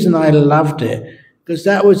 And the reason I loved it, because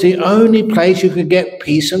that was the only place you could get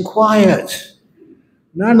peace and quiet.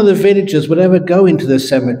 None of the villagers would ever go into the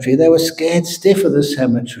cemetery. They were scared stiff of the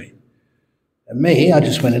cemetery. And me, I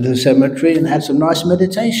just went into the cemetery and had some nice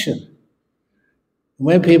meditation. And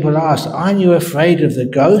when people asked, aren't you afraid of the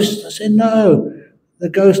ghost? I said, no. The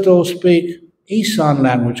ghosts all speak Isan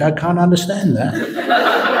language. I can't understand that.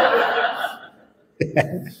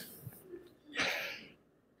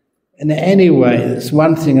 And anyway, there's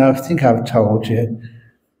one thing I think I've told you.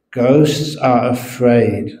 Ghosts are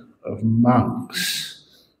afraid of monks.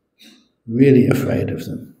 Really afraid of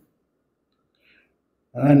them.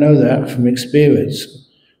 And I know that from experience,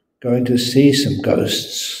 going to see some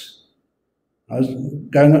ghosts. I was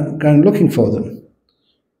going looking for them.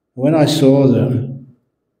 When I saw them,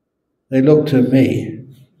 they looked at me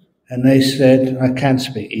and they said, I can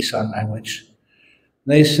speak Isan language.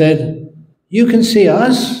 They said, you can see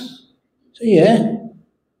us? So yeah.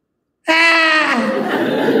 Ah!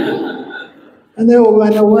 And they all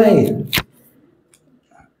ran away.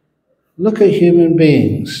 Look at human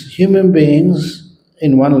beings. Human beings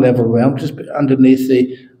in one level realm, just underneath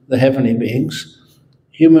the heavenly beings.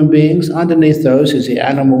 Human beings, underneath those is the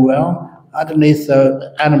animal realm. Underneath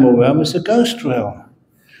the animal realm is the ghost realm.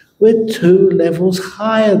 We're 2 levels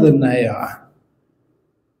higher than they are.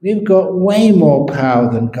 We've got way more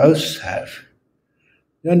power than ghosts have.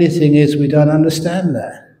 The only thing is we don't understand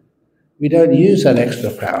that. We don't use that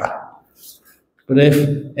extra power. But if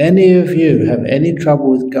any of you have any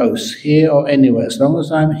trouble with ghosts here or anywhere, as long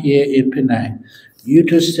as I'm here in Penang, you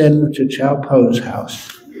just send them to Chow Po's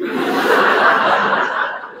house.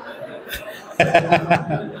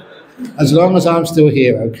 As long as I'm still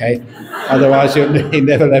here, okay? Otherwise, he'll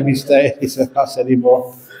never let me stay at his house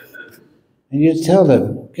anymore. And you tell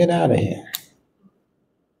them, get out of here.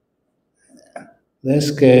 They're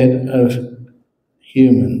scared of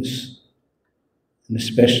humans, and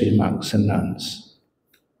especially monks and nuns.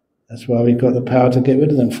 That's why we've got the power to get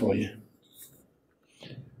rid of them for you.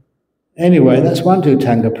 Anyway, that's one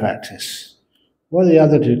Dhutanga practice. What are the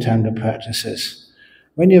other Dhutanga practices?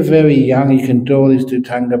 When you're very young, you can do all these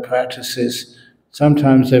Dhutanga practices.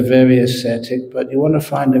 Sometimes they're very ascetic, but you want to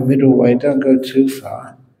find a middle way. Don't go too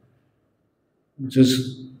far.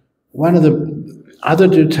 Just one of the other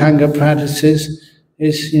Dhutanga practices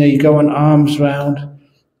is, you go on arms round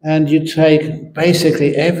and you take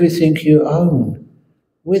basically everything you own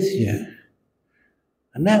with you.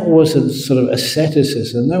 And that was a sort of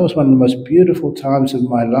asceticism. That was one of the most beautiful times of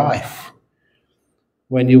my life.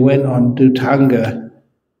 When you went on Dhutanga,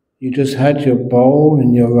 you just had your bowl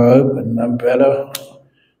and your robe and an umbrella.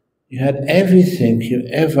 You had everything you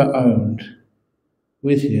ever owned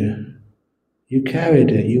with you. You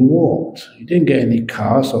carried it, you walked. You didn't get any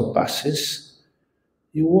cars or buses.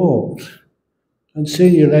 You walked. And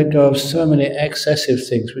soon you let go of so many excessive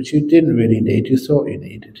things which you didn't really need, you thought you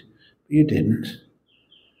needed, but you didn't.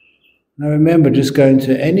 And I remember just going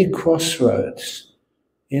to any crossroads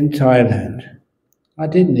in Thailand. I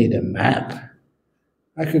didn't need a map.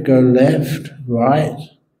 I could go left, right,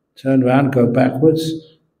 turn around, go backwards,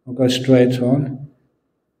 or go straight on.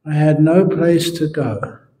 I had no place to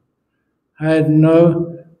go. I had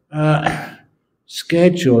no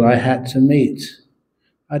schedule I had to meet.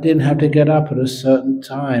 I didn't have to get up at a certain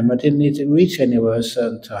time. I didn't need to reach anywhere at a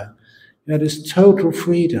certain time. You had this total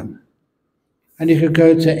freedom. And you could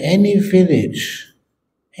go to any village,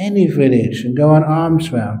 and go on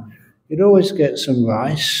alms round. You'd always get some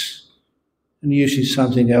rice, and usually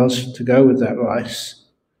something else to go with that rice.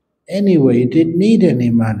 Anyway, you didn't need any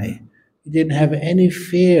money. You didn't have any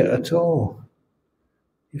fear at all.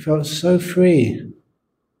 You felt so free.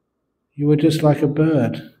 You were just like a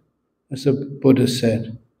bird, as the Buddha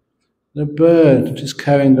said. The bird just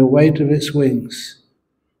carrying the weight of its wings.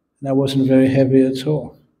 And that wasn't very heavy at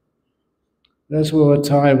all. That's a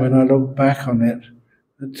time when I look back on it,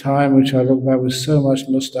 a time which I look back with so much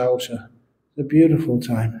nostalgia. It's a beautiful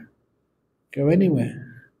time. Go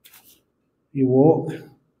anywhere. You walk,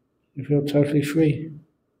 you feel totally free.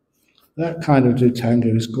 That kind of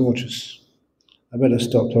dhutanga is gorgeous. I better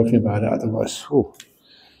stop talking about it, otherwise. Ooh.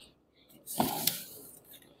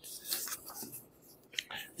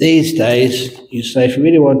 These days, you say, if you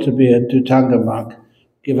really want to be a dhutanga monk,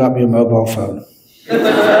 give up your mobile phone.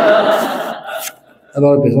 A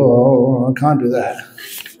lot of people, I can't do that.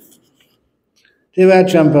 Dear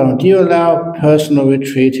Ajahn, do you allow personal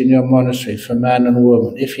retreat in your monastery for man and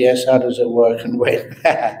woman? If yes, how does it work and when?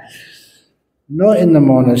 Not in the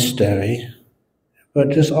monastery, but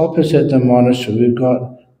just opposite the monastery, we've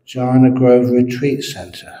got Jhana Grove Retreat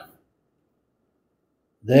Center.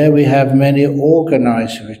 There we have many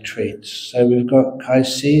organized retreats. So we've got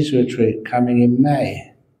Kaisi's retreat coming in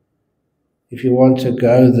May. If you want to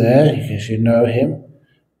go there, because you know him,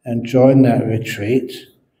 and join that retreat,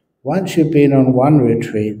 once you've been on one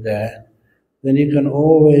retreat there, then you can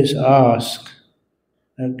always ask,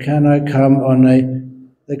 can I come on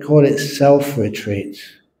they call it self-retreat.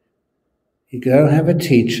 You don't have a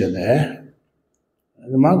teacher there.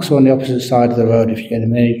 The monks are on the opposite side of the road if you get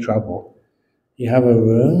in any trouble. You have a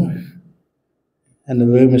room, and the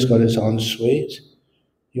room has got its ensuite.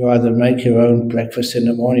 You either make your own breakfast in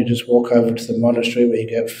the morning, you just walk over to the monastery where you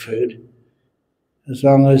get food. As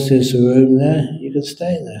long as there's a room there, you can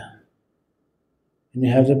stay there. And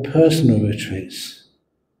you have the personal retreats.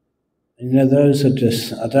 And those are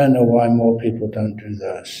just, I don't know why more people don't do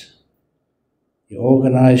those. You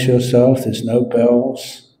organize yourself, there's no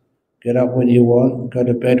bells, get up when you want, go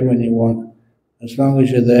to bed when you want. As long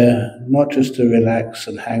as you're there, not just to relax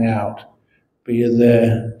and hang out, but you're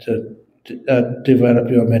there to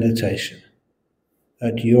develop your meditation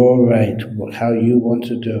at your rate, how you want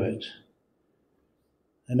to do it.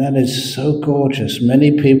 And that is so gorgeous.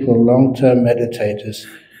 Many people, long-term meditators,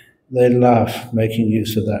 they love making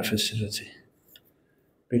use of that facility.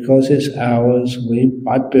 Because it's ours,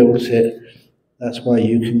 I built it, that's why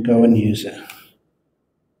you can go and use it.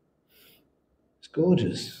 It's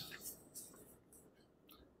gorgeous.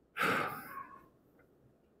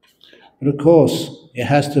 But of course, it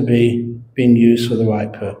has to be being used for the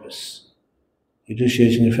right purpose. You're just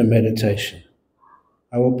using it for meditation.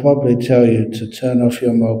 I will probably tell you to turn off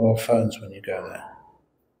your mobile phones when you go there.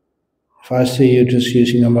 If I see you just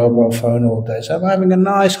using a mobile phone all day, so I'm having a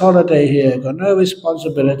nice holiday here, got no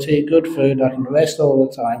responsibility, good food, I can rest all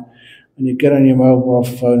the time, and you get on your mobile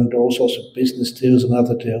phone and do all sorts of business deals and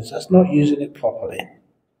other deals, that's not using it properly.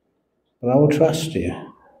 But I will trust you.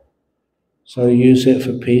 So use it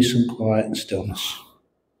for peace and quiet and stillness.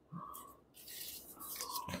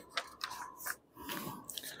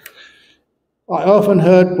 I often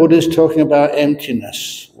heard Buddhists talking about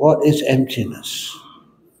emptiness. What is emptiness?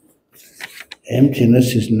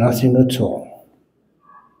 Emptiness is nothing at all.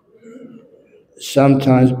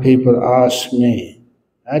 Sometimes people ask me,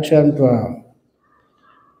 Ajahn Brahm,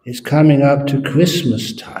 it's coming up to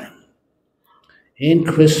Christmas time. In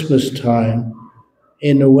Christmas time,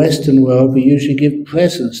 in the Western world, we usually give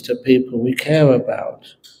presents to people we care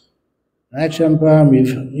about. Ajahn Brahm,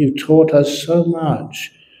 you've taught us so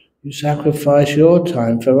much. You sacrifice your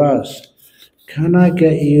time for us. Can I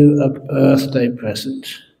get you a birthday present?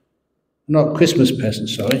 Not Christmas present,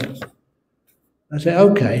 sorry. I say,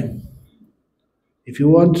 okay. If you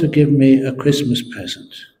want to give me a Christmas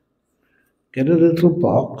present, get a little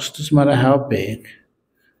box, doesn't matter how big,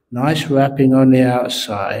 nice wrapping on the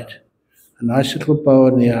outside, a nice little bow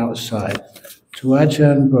on the outside. To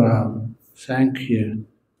Ajahn Brahm, thank you,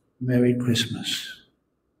 Merry Christmas.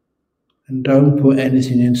 And don't put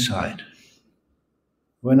anything inside.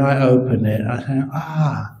 When I open it, I think,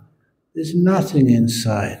 there's nothing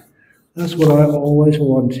inside. That's what I always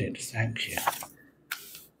wanted. Thank you.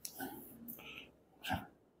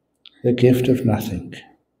 The gift of nothing.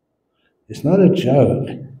 It's not a joke.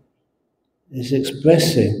 It's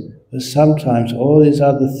expressing that sometimes all these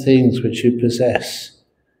other things which you possess,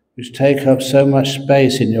 which take up so much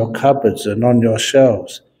space in your cupboards and on your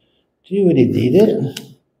shelves, do you really need it?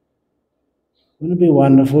 Wouldn't it be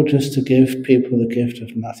wonderful just to give people the gift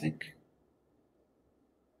of nothing?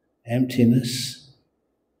 Emptiness,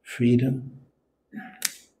 freedom.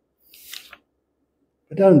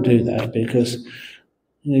 But don't do that because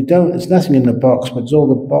there's nothing in the box, but it's all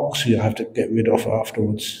the box you have to get rid of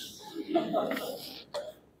afterwards.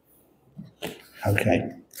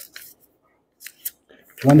 Okay.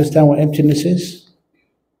 Do you understand what emptiness is?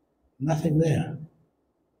 Nothing there.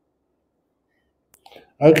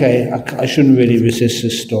 Okay, I shouldn't really resist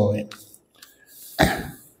this story.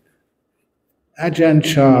 Ajahn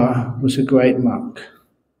Chah was a great monk.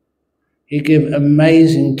 He gave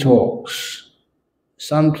amazing talks,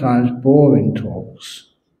 sometimes boring talks,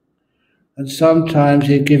 and sometimes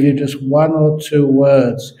he'd give you just one or two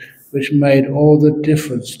words which made all the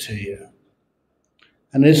difference to you.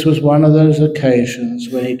 And this was one of those occasions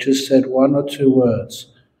when he just said one or two words,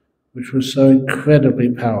 which was so incredibly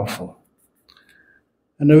powerful.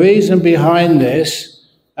 And the reason behind this,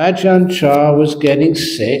 Ajahn Chah was getting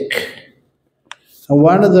sick, and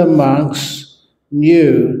one of the monks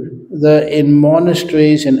knew that in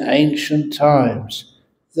monasteries in ancient times,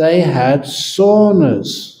 they had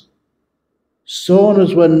saunas.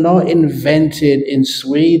 Saunas were not invented in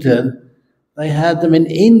Sweden. They had them in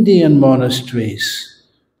Indian monasteries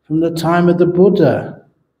from the time of the Buddha.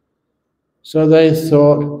 So they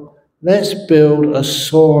thought, let's build a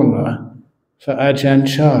sauna for Ajahn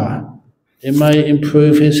Chah. It may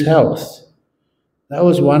improve his health. That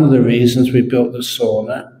was one of the reasons we built the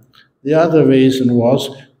sauna. The other reason was,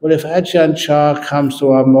 well, if Ajahn Chah comes to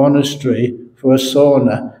our monastery for a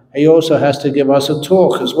sauna, he also has to give us a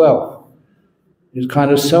talk as well. He was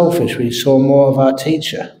kind of selfish. We saw more of our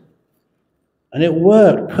teacher. And it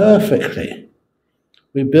worked perfectly.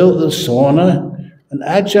 We built the sauna, and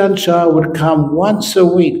Ajahn Chah would come once a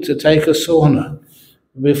week to take a sauna.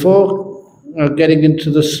 Before getting into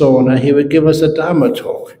the sauna, he would give us a Dhamma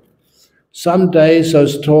talk. Some days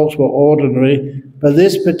those talks were ordinary, but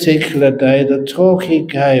this particular day, the talk he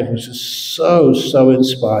gave was just so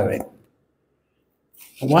inspiring.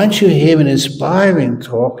 And once you hear an inspiring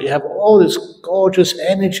talk, you have all this gorgeous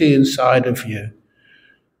energy inside of you.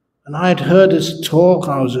 And I had heard this talk,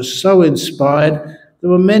 I was just so inspired. There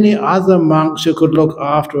were many other monks who could look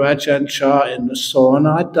after Ajahn Chah in the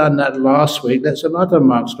sauna. I'd done that last week. Let some other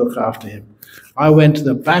monks look after him. I went to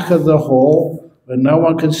the back of the hall where no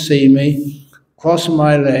one could see me, crossed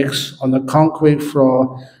my legs on the concrete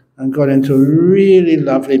floor, and got into a really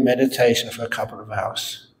lovely meditation for a couple of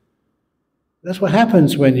hours. That's what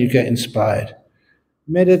happens when you get inspired.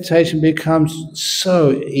 Meditation becomes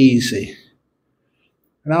so easy.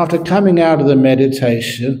 And after coming out of the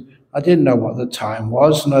meditation, I didn't know what the time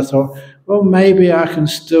was, and I thought, well, maybe I can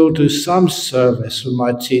still do some service for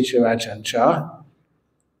my teacher, Ajahn Chah.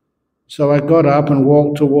 So I got up and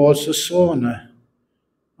walked towards the sauna.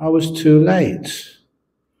 I was too late.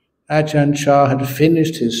 Ajahn Chah had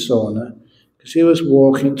finished his sauna because he was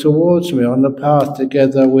walking towards me on the path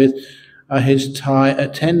together with his Thai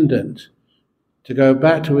attendant to go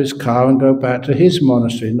back to his car and go back to his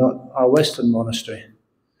monastery, not our Western monastery.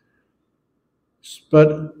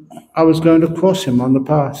 But I was going to cross him on the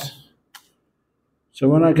path. So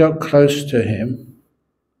when I got close to him,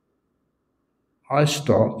 I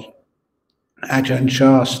stopped. Ajahn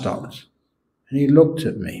Chah stopped, and he looked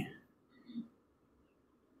at me.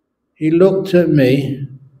 He looked at me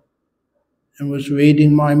and was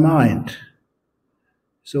reading my mind.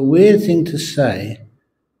 It's a weird thing to say,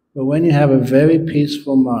 but when you have a very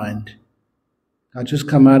peaceful mind, I just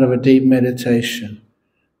come out of a deep meditation,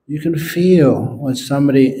 you can feel when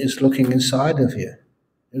somebody is looking inside of you.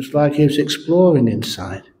 It's like he was exploring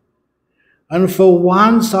inside. And for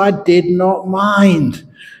once, I did not mind.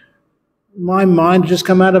 My mind had just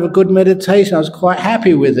come out of a good meditation. I was quite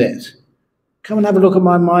happy with it. Come and have a look at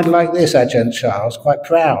my mind like this, Ajahn Chah. I was quite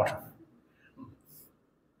proud.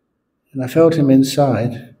 And I felt him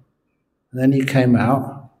inside. And then he came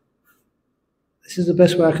out. This is the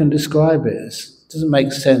best way I can describe it. It doesn't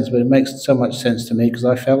make sense, but it makes so much sense to me because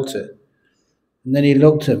I felt it. And then he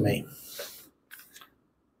looked at me.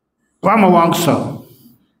 Brahmavamso.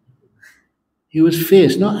 He was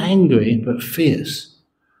fierce, not angry, but fierce.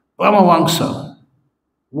 Brahmavamso.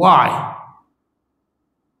 Why?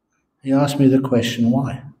 He asked me the question,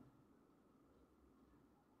 why?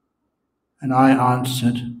 And I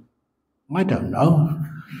answered, I don't know.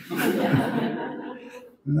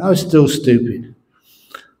 And I was still stupid.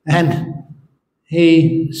 And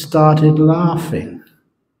he started laughing.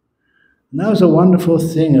 And that was a wonderful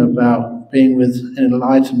thing about being with an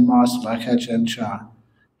enlightened master like Ajahn Chah.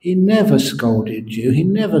 He never scolded you. He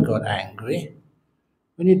never got angry.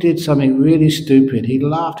 When you did something really stupid, he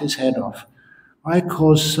laughed his head off. I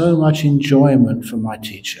caused so much enjoyment for my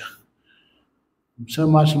teacher. So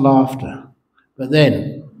much laughter. But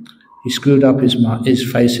then he screwed up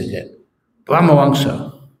his face again. Brahmavamso.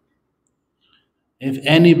 If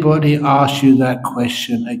anybody asks you that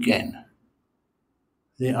question again,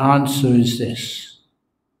 the answer is this.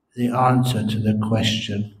 The answer to the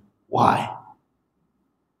question, why?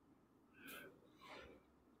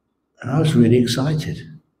 And I was really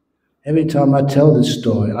excited. Every time I tell this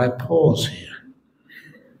story, I pause here.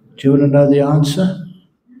 Do you want to know the answer?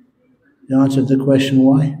 The answer to the question,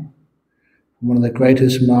 why? One of the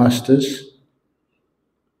greatest masters,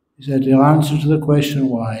 he said, the answer to the question,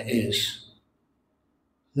 why, is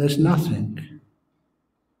there's nothing.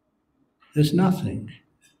 There's nothing.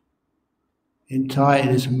 In Thai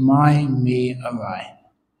it is Mai Mi Arai.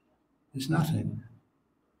 There's nothing.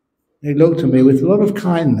 He looked at me with a lot of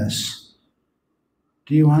kindness.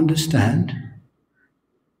 Do you understand?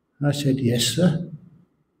 And I said, yes, sir.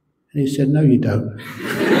 And he said, no, you don't.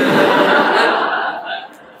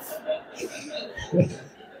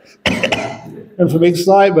 And from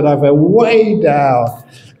excitement, I fell way down.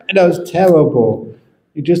 And it was terrible.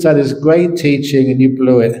 You just had this great teaching and you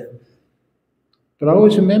blew it. But I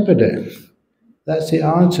always remembered it. That's the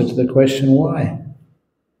answer to the question, why?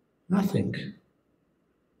 Nothing.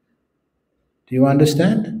 Do you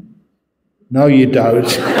understand? No, you don't.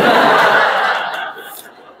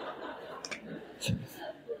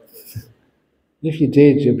 If you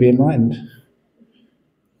did, you'd be enlightened.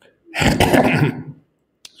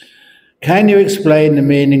 Can you explain the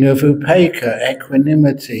meaning of upekkha,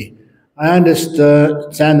 equanimity? I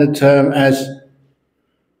understand the term as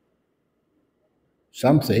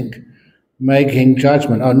something, making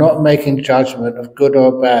judgment, or not making judgment of good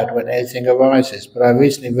or bad when anything arises. But I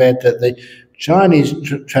recently read that the Chinese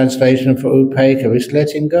translation for upekkha is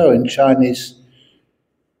letting go in Chinese.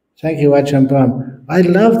 Thank you, Ajahn Brahm. I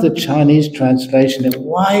love the Chinese translation. It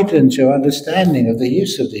widens your understanding of the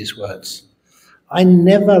use of these words. I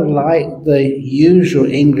never liked the usual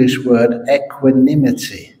English word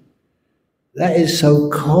equanimity. That is so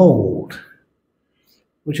cold,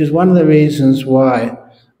 which is one of the reasons why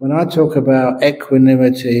when I talk about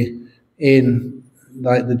equanimity in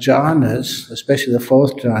like the jhanas, especially the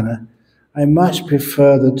fourth jhana, I much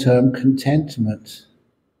prefer the term contentment.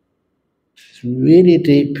 It's really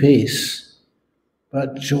deep peace,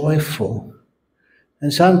 but joyful.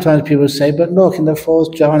 And sometimes people say, but look, in the fourth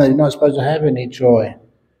jhana, you're not supposed to have any joy.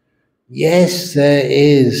 Yes, there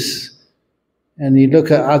is. And you look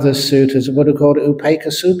at other suttas, what are called upekkha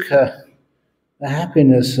sukha, the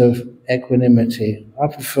happiness of equanimity. I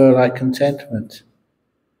prefer like contentment.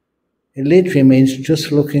 It literally means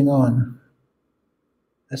just looking on.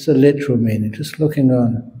 That's the literal meaning, just looking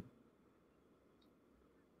on.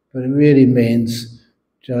 But it really means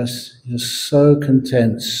just you're so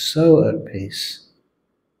content, so at peace.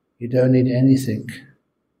 You don't need anything.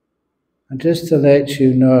 And just to let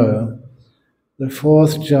you know, the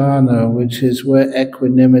fourth jhana, which is where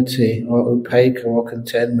equanimity or upekkha or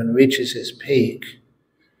contentment reaches its peak,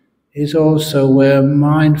 is also where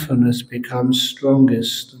mindfulness becomes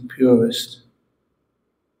strongest and purest.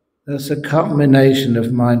 That's a culmination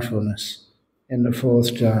of mindfulness in the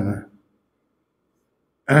fourth jhana.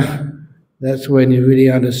 That's when you really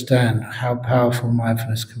understand how powerful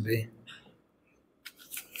mindfulness can be.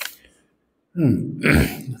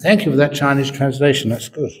 Thank you for that Chinese translation, that's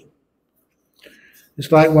good.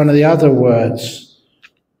 It's like one of the other words,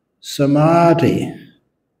 samadhi.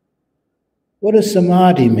 What does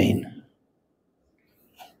samadhi mean?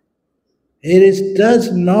 It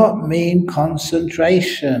does not mean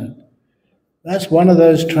concentration. That's one of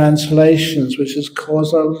those translations which has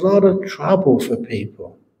caused a lot of trouble for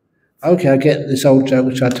people. Okay, I get this old joke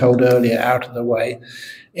which I told earlier out of the way.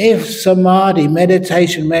 If samadhi,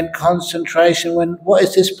 meditation, meant concentration, what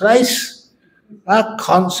is this place? A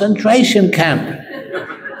concentration camp.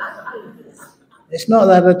 It's not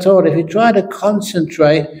that at all. If you try to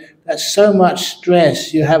concentrate, that's so much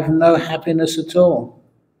stress, you have no happiness at all.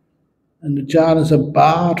 And the jhanas are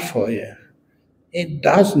barred for you. It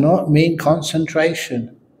does not mean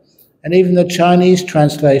concentration. And even the Chinese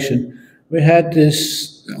translation, we had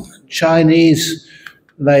this Chinese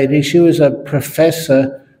lady, she was a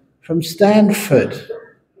professor from Stanford.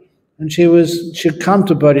 And she'd come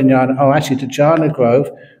to Bodhinyana, to Jhana Grove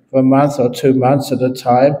for a month or 2 months at a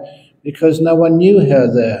time, because no one knew her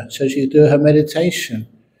there, so she'd do her meditation.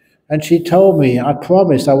 And she told me, I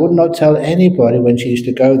promised I would not tell anybody when she used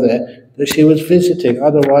to go there that she was visiting,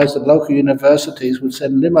 otherwise the local universities would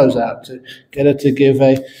send limos out to get her to give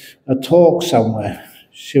a talk somewhere.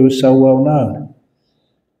 She was so well known.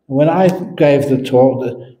 When I gave the talk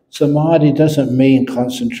that samadhi doesn't mean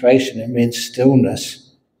concentration, it means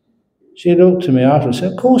stillness, she looked at me after and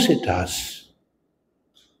said, of course it does.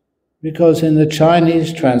 Because in the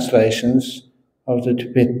Chinese translations of the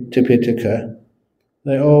Tipitaka,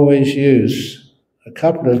 they always use a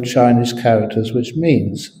couple of Chinese characters which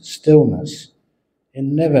means stillness. It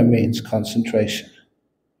never means concentration.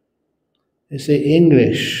 You see,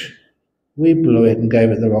 English, we blew it and gave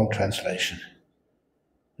it the wrong translation.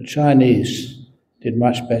 The Chinese did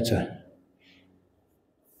much better.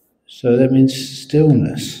 So that means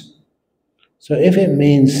stillness. So if it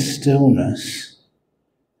means stillness,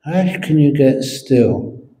 how can you get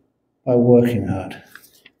still? By working hard.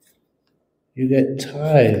 You get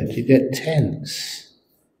tired, you get tense.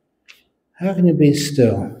 How can you be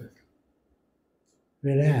still?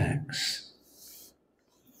 relax.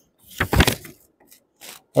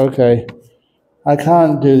 Okay, I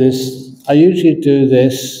can't do this. I usually do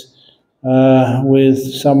this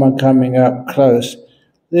with someone coming up close.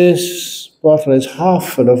 This bottle is half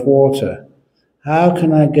full of water. How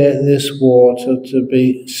can I get this water to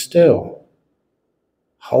be still?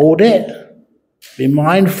 Hold it, be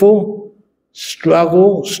mindful,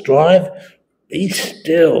 struggle, strive, be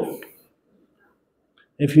still.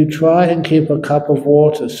 If you try and keep a cup of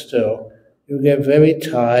water still, you'll get very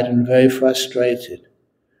tired and very frustrated.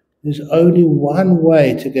 There's only one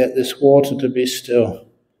way to get this water to be still,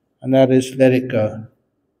 and that is let it go.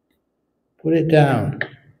 Put it down.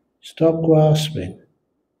 Stop grasping.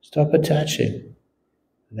 Stop attaching.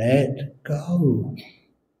 Let go.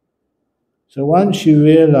 So once you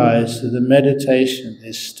realize that the meditation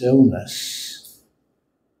is stillness,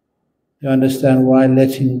 you understand why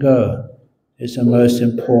letting go is the most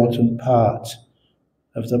important part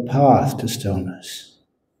of the path to stillness,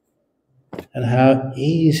 and how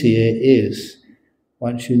easy it is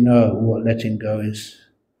once you know what letting go is.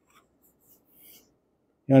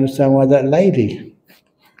 You understand why that lady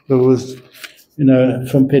who was,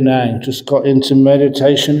 from Penang just got into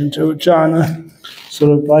meditation, into Ajahn,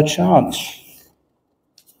 sort of by chance.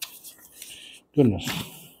 Goodness.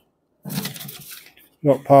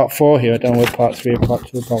 Got part 4 here. I don't know what part 3 or part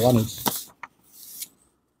 2 or part 1 is.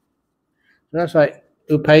 So that's like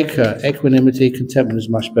upekkha, equanimity, contentment is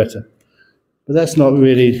much better. But that's not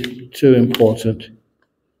really too important.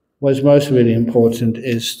 What's most really important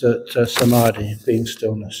is that samadhi, being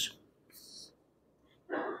stillness.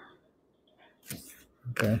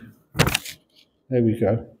 Okay. There we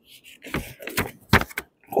go.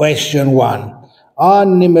 Question 1. Are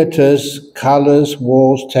nimittas, colours,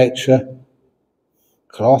 walls, texture,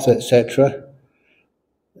 cloth, etc.?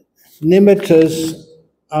 Nimittas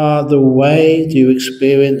are the way you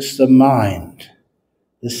experience the mind,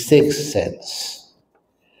 the sixth sense.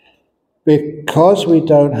 Because we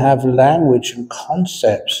don't have language and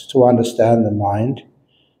concepts to understand the mind,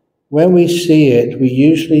 when we see it, we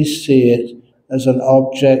usually see it as an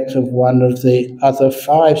object of one of the other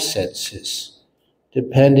 5 senses,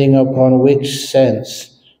 depending upon which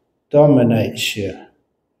sense dominates you.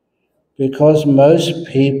 Because most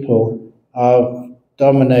people are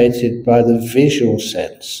dominated by the visual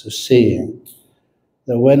sense of seeing,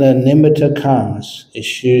 that when a nimitta comes,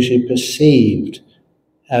 it's usually perceived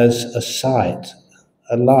as a sight,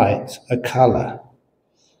 a light, a colour.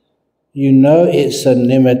 You know it's a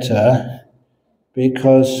nimitta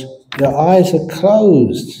because your eyes are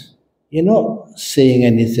closed. You're not seeing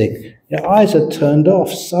anything. Your eyes are turned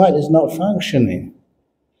off. Sight is not functioning,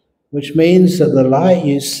 which means that the light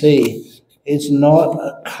you see is not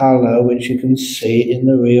a colour which you can see in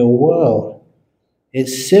the real world.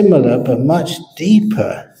 It's similar but much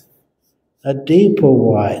deeper, a deeper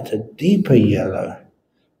white, a deeper yellow.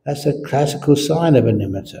 That's a classical sign of a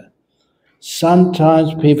nimitta.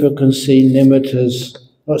 Sometimes people can see nimittas,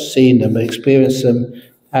 not see them, but experience them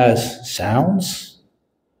as sounds.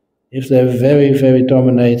 If they're very, very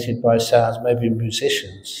dominated by sounds, maybe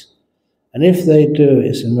musicians. And if they do,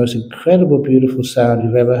 it's the most incredible, beautiful sound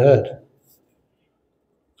you've ever heard.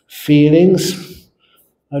 Feelings,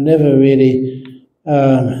 I've never really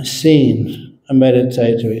seen a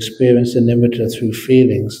meditator experience the nimitta through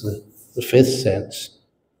feelings, the 5th sense.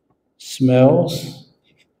 Smells,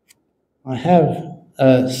 I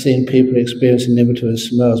have seen people experiencing nimitta as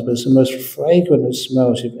smells, but it's the most fragrant of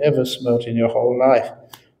smells you've ever smelled in your whole life.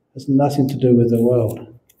 It has nothing to do with the world.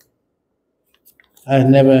 I've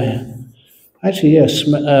never, actually yes,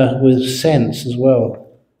 with scents as well.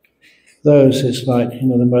 Those, it's like,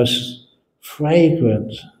 the most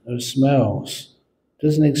fragrant of smells. It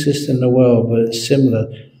doesn't exist in the world, but it's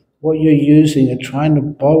similar. What you're using, you're trying to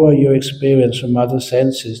borrow your experience from other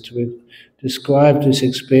senses to describe this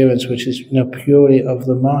experience, which is purely of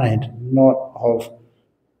the mind, not of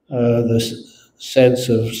the sense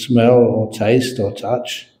of smell or taste or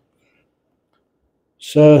touch.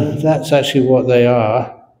 So that's actually what they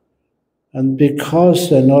are. And because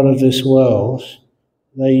they're not of this world,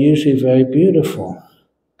 they're usually very beautiful.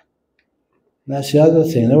 And that's the other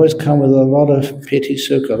thing. They always come with a lot of piti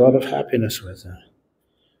sukha, a lot of happiness with them.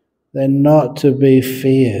 They're not to be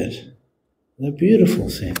feared. They're beautiful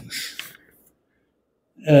things.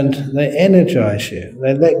 And they energize you.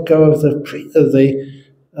 They let go of the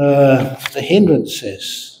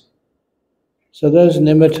hindrances. So those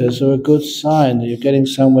nimittas are a good sign that you're getting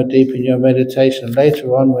somewhere deep in your meditation.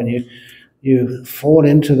 Later on, when you fall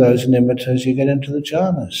into those nimittas, you get into the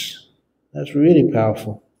jhanas. That's really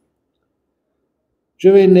powerful.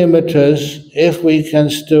 During nimittas, if we can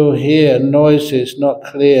still hear noises not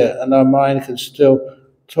clear and our mind can still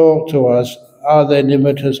talk to us, are they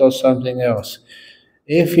nimittas or something else?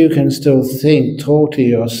 If you can still think, talk to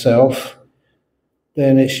yourself,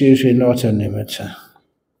 then it's usually not a nimitta,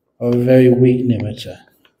 or a very weak nimitta.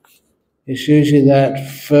 It's usually that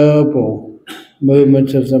verbal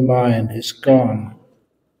movement of the mind is gone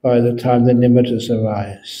by the time the nimittas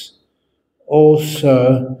arise.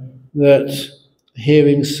 Also, that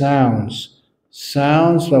hearing sounds.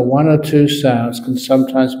 Sounds, like one or two sounds, can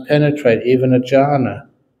sometimes penetrate even a jhana,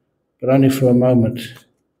 but only for a moment.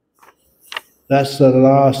 That's the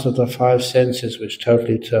last of the five senses which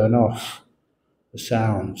totally turn off, the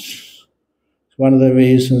sounds. It's one of the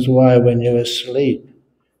reasons why when you're asleep,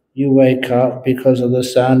 you wake up because of the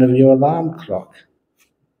sound of your alarm clock.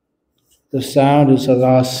 The sound is the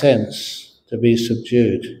last sense to be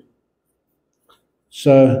subdued.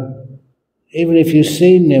 So, even if you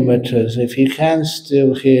see nimittas, if you can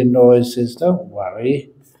still hear noises, don't worry.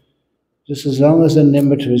 Just as long as the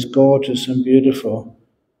nimitta is gorgeous and beautiful,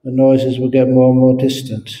 the noises will get more and more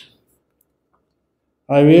distant.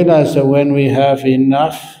 I realize that when we have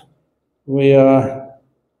enough, we are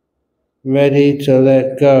ready to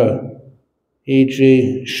let go,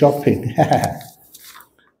 e.g. shopping,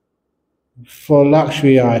 for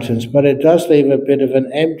luxury items, but it does leave a bit of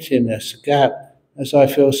an emptiness, a gap, as I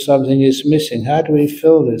feel something is missing. How do we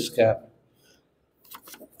fill this gap?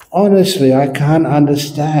 Honestly, I can't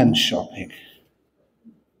understand shopping.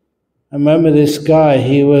 I remember this guy,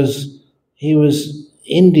 he was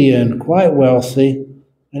Indian, quite wealthy,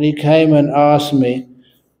 and he came and asked me,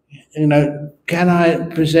 can I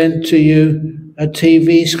present to you a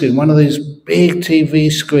TV screen, one of these big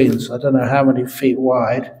TV screens, I don't know how many feet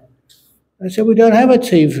wide. I said, we don't have a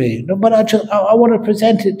TV. No, but I want to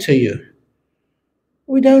present it to you.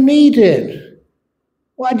 We don't need it.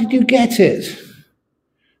 Why did you get it?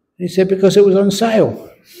 He said, because it was on sale.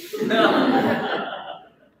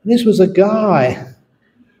 This was a guy.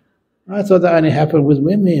 I thought that only happened with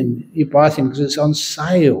women. You buy things because it's on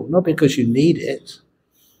sale, not because you need it.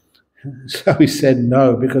 So he said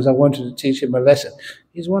no, because I wanted to teach him a lesson.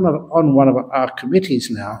 He's on one of our committees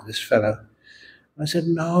now, this fellow. I said,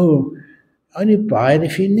 no, only buy it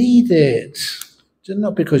if you need it,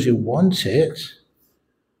 not because you want it.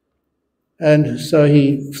 And so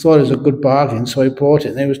he thought it was a good bargain, so he bought it,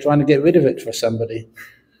 and he was trying to get rid of it for somebody.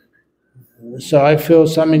 So I feel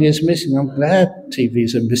something is missing. I'm glad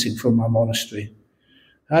TVs are missing from my monastery.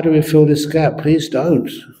 How do we fill this gap? Please don't.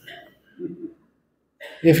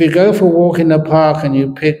 If you go for a walk in the park and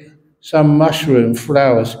you pick some mushroom,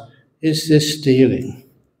 flowers, is this stealing?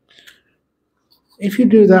 If you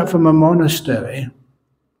do that from a monastery,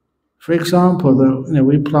 for example,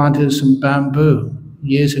 we planted some bamboo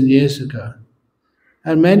years and years ago,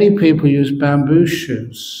 and many people use bamboo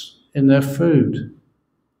shoots in their food.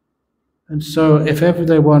 And so if ever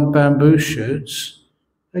they want bamboo shoots,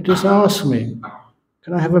 they just ask me,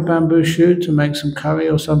 can I have a bamboo shoot to make some curry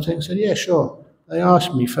or something? I said, yeah, sure. They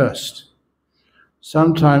ask me first.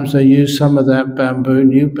 Sometimes they use some of that bamboo,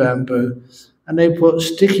 new bamboo, and they put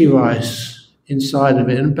sticky rice inside of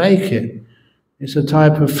it and bake it. It's a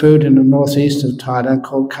type of food in the northeast of Thailand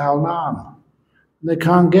called khao lam. They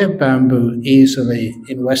can't get bamboo easily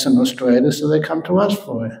in Western Australia, so they come to us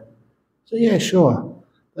for it. So yeah, sure.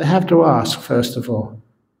 They have to ask, first of all.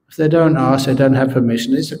 If they don't ask, they don't have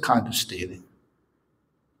permission. It's a kind of stealing.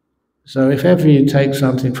 So if ever you take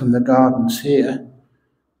something from the gardens here,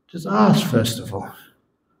 just ask first of all.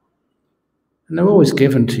 And they're always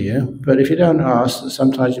given to you, but if you don't ask,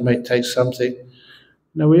 sometimes you may take something.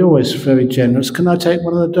 We're always very generous. Can I take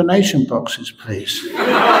one of the donation boxes, please?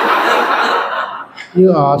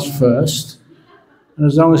 You ask first, and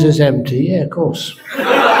as long as it's empty, yeah, of course.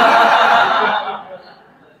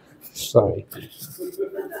 Sorry.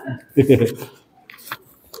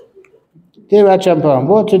 Dear Ajahn Brahm,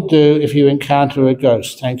 what to do if you encounter a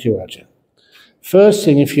ghost? Thank you, Ajahn. First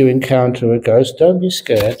thing, if you encounter a ghost, don't be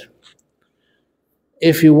scared.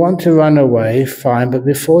 If you want to run away, fine, but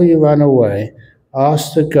before you run away,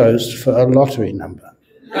 ask the ghost for a lottery number.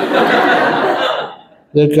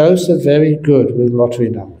 The ghosts are very good with lottery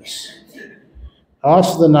numbers.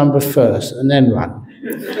 Ask the number first and then run.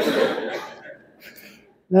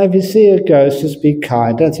 Now, if you see a ghost, just be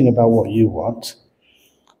kind. Don't think about what you want.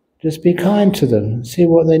 Just be kind to them. See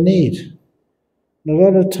what they need. And a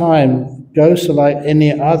lot of time, ghosts are like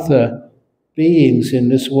any other beings in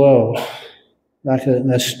this world, like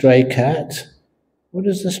a stray cat. What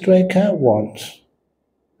does the stray cat want?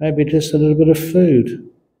 Maybe just a little bit of food.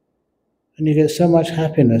 And you get so much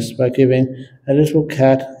happiness by giving a little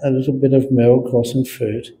cat a little bit of milk or some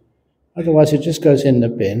food. Otherwise it just goes in the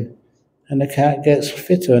bin and the cat gets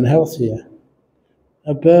fitter and healthier.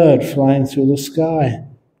 A bird flying through the sky.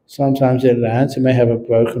 Sometimes it lands, it may have a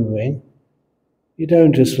broken wing. You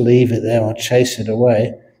don't just leave it there or chase it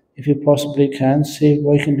away. If you possibly can, see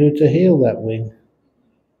what you can do to heal that wing.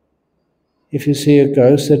 If you see a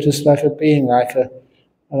ghost, they're just like a being, like a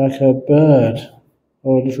bird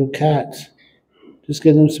or a little cat. Just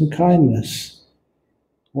give them some kindness.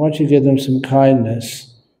 Once you give them some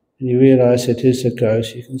kindness and you realize it is a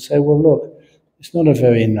ghost, you can say, well, look, it's not a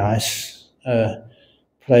very nice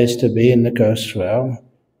place to be in the ghost realm.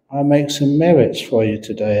 I'll make some merits for you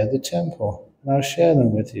today at the temple, and I'll share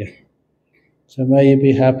them with you. So may you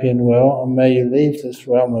be happy and well, and may you leave this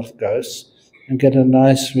realm of ghosts and get a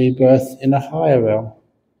nice rebirth in a higher realm.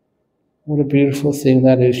 What a beautiful thing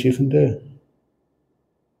that is you can do.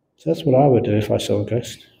 So that's what I would do if I saw a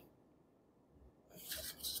ghost.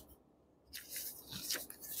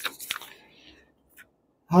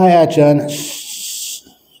 Hi Ajahn.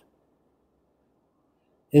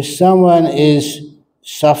 If someone is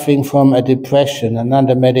suffering from a depression and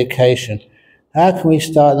under medication, how can we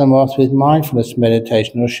start them off with mindfulness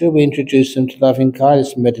meditation, or should we introduce them to loving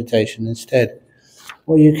kindness meditation instead?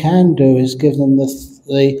 What you can do is give them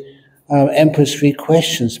the Emperor's Three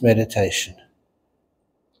Questions meditation.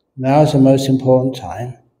 Now is the most important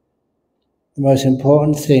time. The most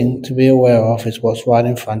important thing to be aware of is what's right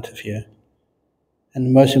in front of you. And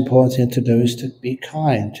the most important thing to do is to be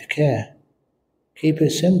kind, to care. Keep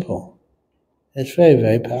it simple. It's very,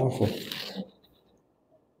 very powerful.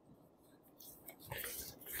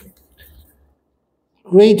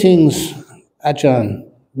 Greetings,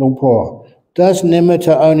 Ajahn, Lumpur. Does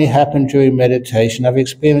nimitta only happen during meditation? I've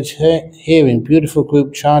experienced hearing beautiful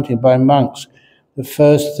group chanting by monks the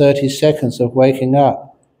first 30 seconds of waking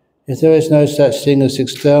up. If there is no such thing as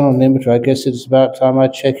external nimitta, I guess it's about time I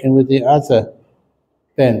check in with the other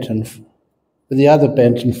bent and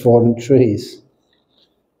fallen trees.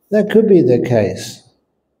 That could be the case.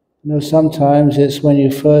 Sometimes it's when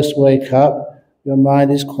you first wake up, your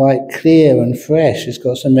mind is quite clear and fresh. It's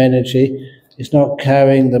got some energy. It's not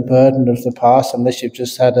carrying the burden of the past unless you've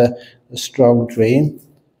just had a strong dream.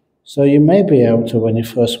 So you may be able to, when you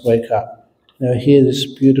first wake up, hear this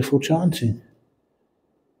beautiful chanting.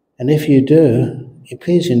 And if you do,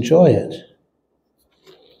 please enjoy it.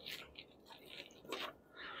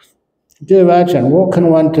 Dear Ajahn, what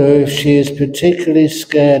can one do if she is particularly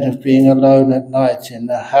scared of being alone at night in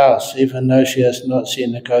the house, even though she has not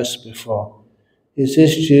seen a ghost before? Is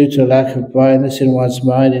this due to lack of brightness in one's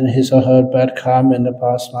mind in his or her bad karma in the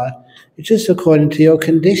past life? It's just according to your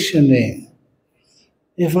conditioning.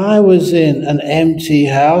 If I was in an empty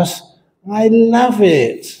house, I love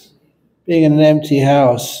it. Being in an empty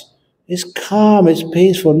house, it's calm, it's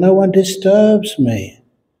peaceful, no one disturbs me.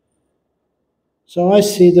 So I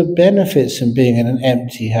see the benefits in being in an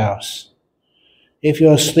empty house. If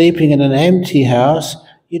you're sleeping in an empty house,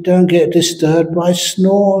 you don't get disturbed by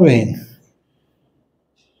snoring.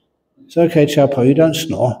 It's okay, Chapo, you don't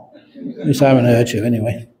snore. At least I haven't heard you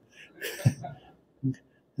anyway.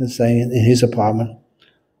 Saying in his apartment.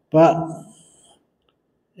 But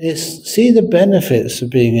see the benefits of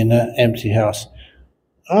being in an empty house.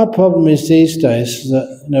 Our problem is these days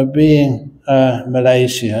that, being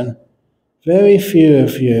Malaysian, very few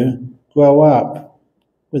of you grow up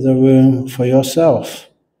with a room for yourself.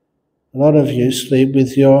 A lot of you sleep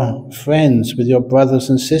with your friends, with your brothers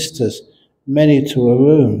and sisters, many to a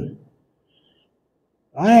room.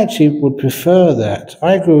 I actually would prefer that.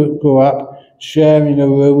 I grew up sharing a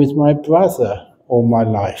room with my brother all my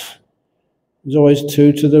life. There's always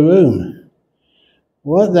two to the room.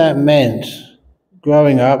 What that meant,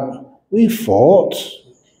 growing up, we fought,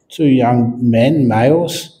 two young men,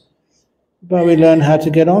 males, but we learned how to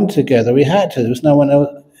get on together. We had to. There was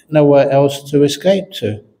nowhere else to escape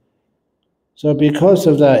to. So because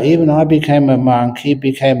of that, even I became a monk, he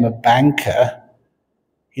became a banker.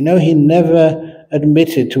 He never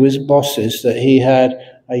admitted to his bosses that he had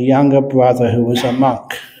a younger brother who was a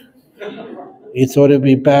monk. He thought it would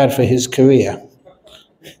be bad for his career.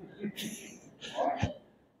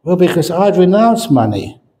 Well, because I'd renounced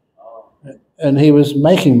money, and he was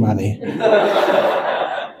making money.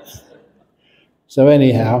 So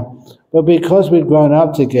anyhow, but because we'd grown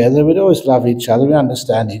up together, we'd always love each other, we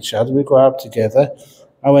understand each other, we grow up together.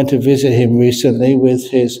 I went to visit him recently with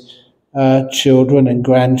his children and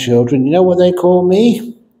grandchildren. You know what they call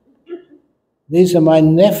me? These are my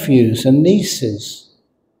nephews and nieces.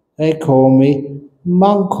 They call me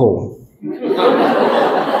Munkle.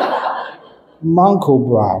 Munkle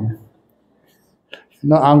Brahm.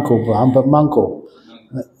 Not Uncle Brahm, but Munkle.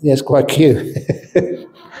 Yes, quite cute.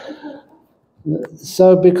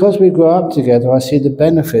 So because we grow up together, I see the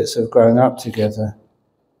benefits of growing up together,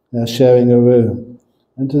 sharing a room.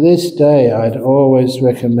 And to this day, I'd always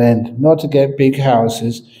recommend not to get big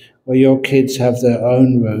houses where your kids have their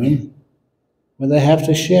own room, where they have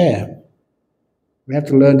to share. We have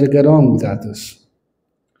to learn to get on with others.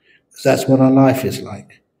 Because that's what our life is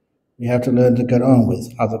like. We have to learn to get on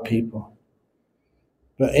with other people.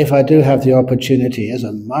 But if I do have the opportunity as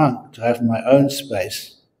a monk to have my own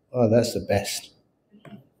space, oh, that's the best.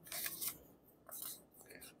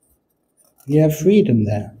 You have freedom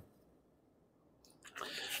there.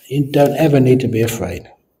 You don't ever need to be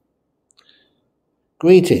afraid.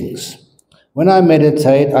 Greetings. When I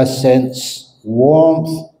meditate, I sense warmth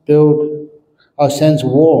building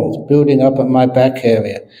up at my back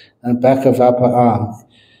area and back of upper arm.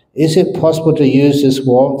 Is it possible to use this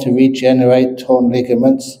warmth to regenerate torn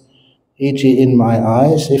ligaments, e.g. in my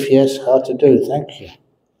eyes? If yes, how to do? Thank you.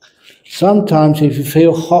 Sometimes if you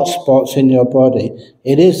feel hot spots in your body,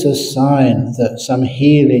 it is a sign that some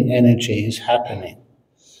healing energy is happening.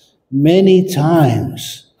 Many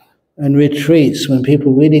times in retreats, when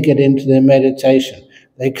people really get into their meditation,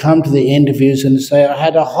 they come to the interviews and say, I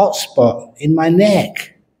had a hot spot in my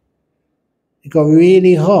neck. It got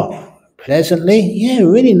really hot. Pleasantly? Yeah,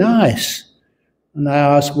 really nice. And I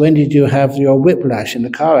ask, when did you have your whiplash in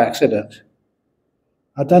the car accident?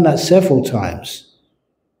 I've done that several times.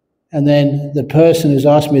 And then the person who's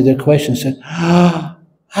asked me the question said,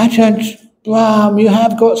 Ajahn Brahm, you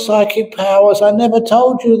have got psychic powers. I never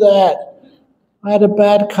told you that. I had a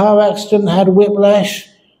bad car accident, had whiplash,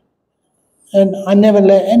 and I never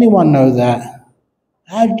let anyone know that.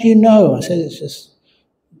 How did you know? I said, it's just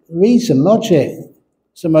reason, logic.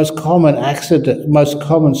 It's the most common accident, most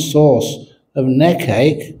common source of neck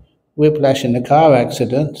ache, whiplash in a car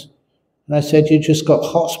accident. And I said, you just got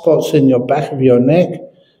hot spots in your back of your neck.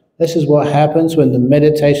 This is what happens when the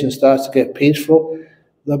meditation starts to get peaceful.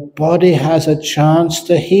 The body has a chance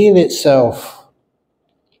to heal itself.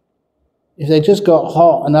 If they just got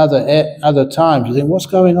hot and other times, you think, what's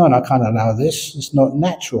going on? I can't allow this. It's not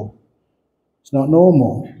natural. It's not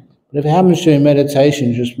normal. But if it happens during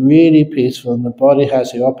meditation, just really peaceful, and the body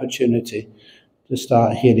has the opportunity to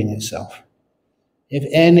start healing itself. If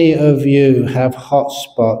any of you have hot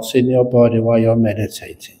spots in your body while you're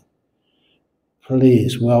meditating,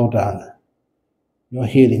 please, well done. You're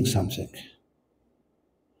healing something.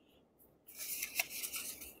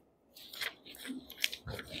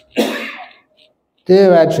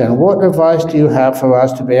 Dear Ajahn, what advice do you have for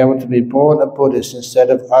us to be able to be born a Buddhist instead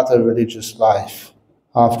of other religious life,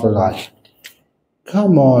 afterlife?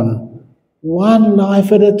 Come on, one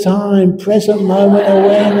life at a time, present moment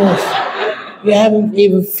awareness. You haven't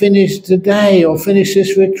even finished today or finished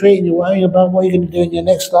this retreat and you're worrying about what you're going to do in your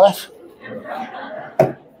next life?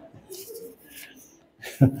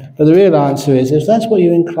 But the real answer is, if that's what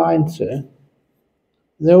you're inclined to,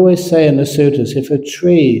 they always say in the sutras, if a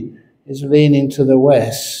tree is leaning to the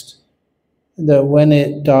west, that when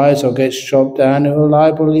it dies or gets chopped down, it will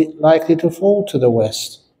likely to fall to the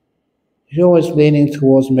west. If you're always leaning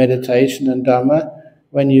towards meditation and Dhamma,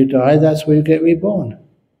 when you die, that's where you get reborn.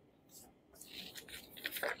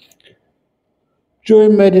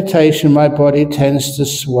 During meditation, my body tends to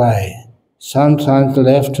sway. Sometimes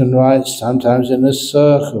left and right, sometimes in a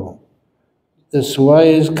circle. The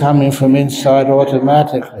sway is coming from inside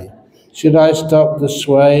automatically. Should I stop the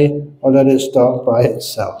sway or let it stop by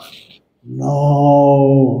itself?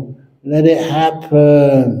 No, let it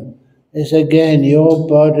happen. It's again, your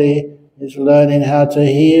body is learning how to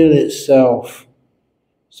heal itself.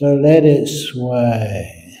 So let it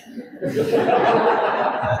sway.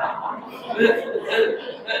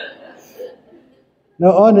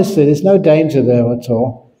 No, honestly, there's no danger there at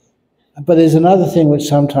all. But there's another thing which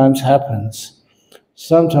sometimes happens.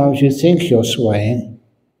 Sometimes you think you're swaying,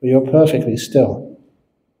 but you're perfectly still.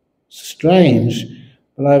 It's strange,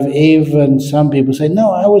 but some people say, no,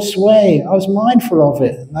 I was swaying, I was mindful of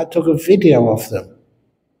it, and I took a video of them.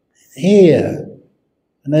 Here.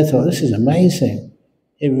 And I thought, this is amazing.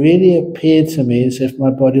 It really appeared to me as if my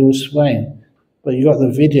body was swaying. But you got the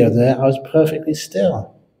video there, I was perfectly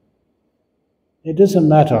still. It doesn't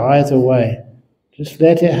matter either way. Just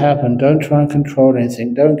let it happen. Don't try and control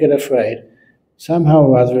anything. Don't get afraid. Somehow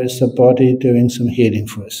or other, it's the body doing some healing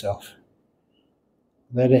for itself.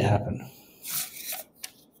 Let it happen.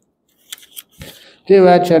 Dear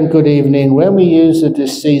Ajahn, good evening. When we use the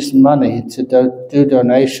deceased money to do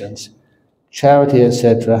donations, charity,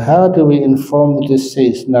 etc., how do we inform the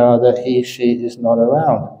deceased now that he/she is not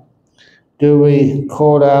around? Do we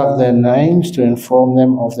call out their names to inform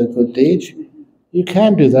them of their good deeds? You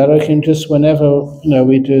can do that, or you can just, whenever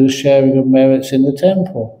we do the sharing of merits in the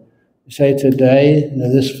temple, you say today,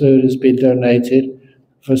 this food has been donated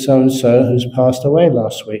for so-and-so who's passed away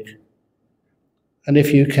last week. And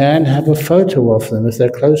if you can, have a photo of them if they're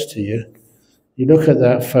close to you. You look at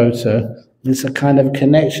that photo, there's a kind of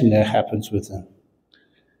connection that happens with them.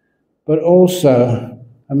 But also,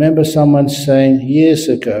 I remember someone saying years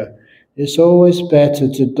ago, it's always better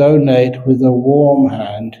to donate with a warm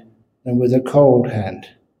hand than with a cold hand.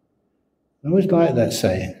 I always like that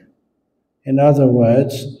saying. In other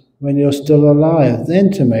words, when you're still alive,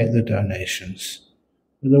 then to make the donations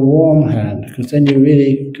with a warm hand, because then you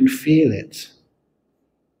really can feel it.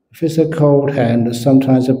 If it's a cold hand,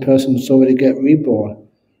 sometimes a person's already get reborn,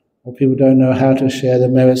 or people don't know how to share the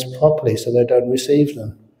merits properly, so they don't receive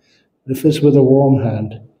them. If it's with a warm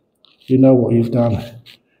hand, you know what you've done.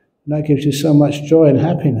 And that gives you so much joy and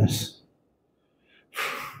happiness.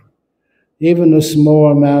 Even the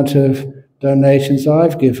small amount of donations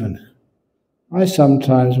I've given, I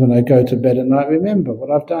sometimes, when I go to bed at night, remember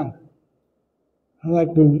what I've done. And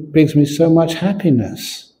that brings me so much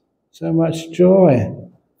happiness, so much joy.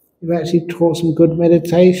 You've actually taught some good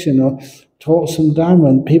meditation or taught some Dhamma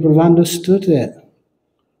and people have understood it.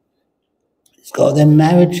 It's got their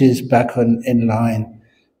marriages back in line.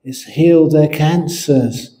 It's healed their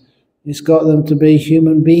cancers. It's got them to be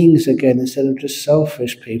human beings again instead of just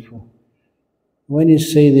selfish people. When you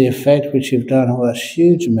see the effect which you've done, that's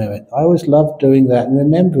huge merit. I always love doing that and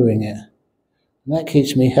remembering it. And that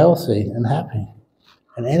keeps me healthy and happy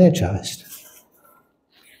and energized.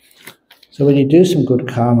 So when you do some good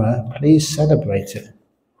karma, please celebrate it,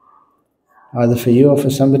 either for you or for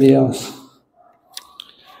somebody else.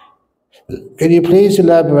 Can you please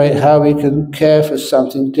elaborate how we can care for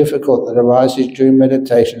something difficult that arises during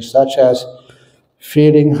meditation, such as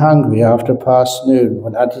feeling hungry after past noon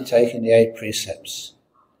when undertaking the 8 precepts?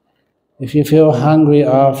 If you feel hungry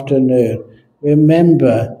after noon,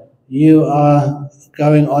 remember you are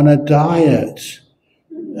going on a diet.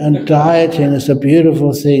 And dieting is a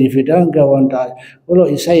beautiful thing. If you don't go on diet, well,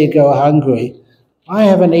 look, you say you go hungry. I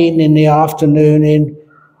haven't eaten in the afternoon in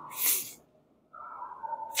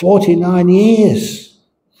 49 years.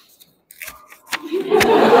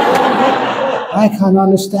 I can't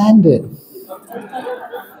understand it.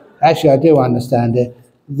 Actually, I do understand it.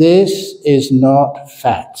 This is not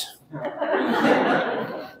fat.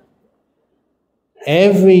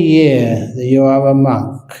 Every year that you are a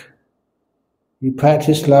monk, you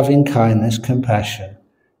practice loving kindness, compassion.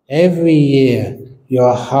 Every year,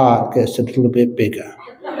 your heart gets a little bit bigger.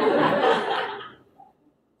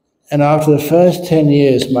 And after the first 10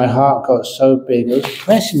 years, my heart got so big, it was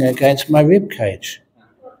pressing against my rib cage.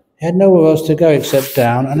 It had nowhere else to go except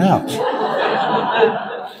down and out.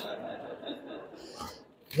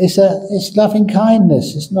 It's loving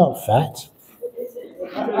kindness, it's not fat.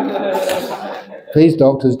 Please,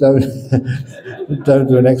 doctors, don't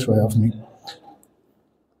do an x-ray of me.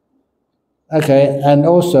 Okay, and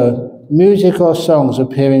also, music or songs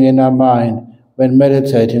appearing in our mind when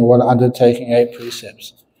meditating while undertaking 8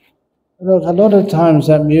 precepts. Look, a lot of times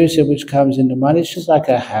that music which comes into mind, it's just like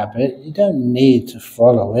a habit. You don't need to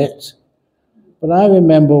follow it. But I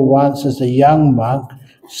remember once as a young monk,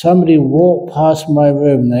 somebody walked past my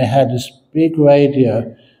room, they had this big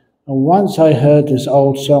radio, and once I heard this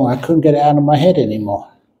old song, I couldn't get it out of my head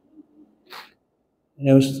anymore. And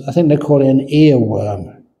it was, I think they call it an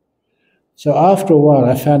earworm. So after a while,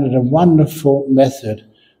 I found it a wonderful method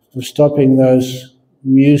of stopping those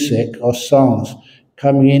music or songs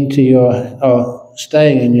coming into or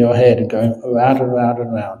staying in your head and going around and round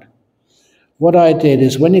and round. What I did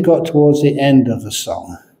is when you got towards the end of the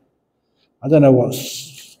song, I don't know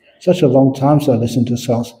what's such a long time since I listened to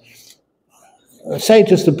songs, say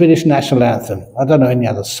just the British national anthem, I don't know any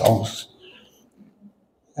other songs.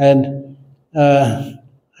 And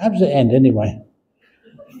how does it end anyway?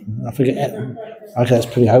 I forget. Okay, that's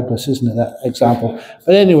pretty hopeless, isn't it, that example?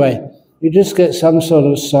 But anyway, you just get some sort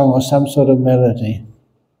of song or some sort of melody.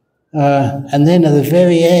 And then at the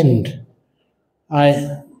very end,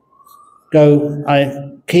 I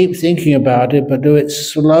keep thinking about it, but do it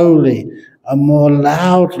slowly and more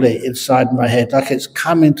loudly inside my head, like it's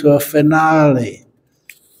coming to a finale.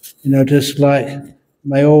 Just like,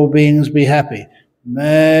 may all beings be happy.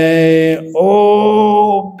 May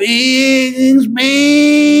all beings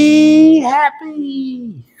be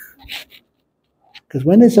happy. Because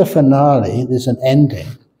when there's a finale, there's an ending,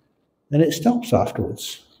 then it stops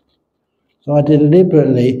afterwards. So I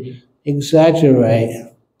deliberately exaggerate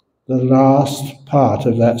the last part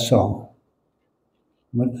of that song.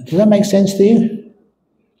 Does that make sense to you?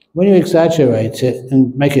 When you exaggerate it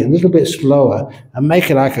and make it a little bit slower and make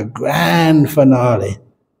it like a grand finale,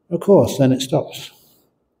 of course, then it stops.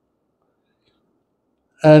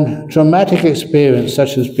 And traumatic experience,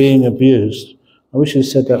 such as being abused, I wish you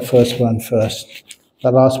said that last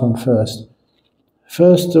one first.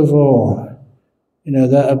 First of all,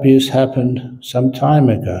 that abuse happened some time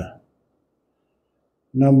ago.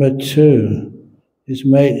 Number 2 is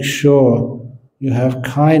make sure you have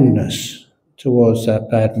kindness towards that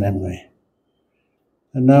bad memory.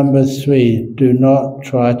 And number 3, do not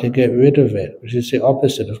try to get rid of it, which is the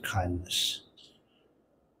opposite of kindness.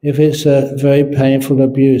 If it's a very painful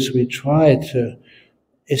abuse, we try to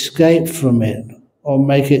escape from it or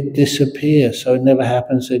make it disappear so it never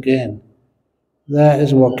happens again. That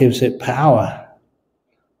is what gives it power.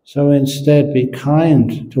 So instead, be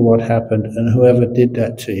kind to what happened and whoever did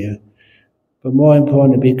that to you. But more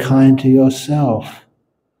importantly, be kind to yourself.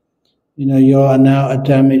 You are now a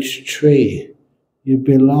damaged tree. You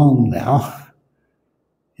belong now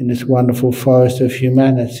in this wonderful forest of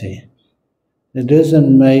humanity. It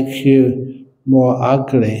doesn't make you more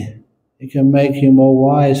ugly. It can make you more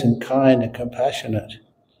wise and kind and compassionate.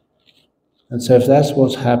 And so if that's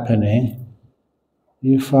what's happening,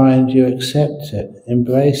 you find you accept it,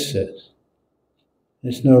 embrace it.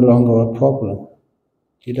 It's no longer a problem.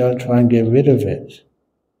 You don't try and get rid of it.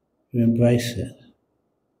 You embrace it.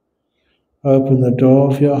 Open the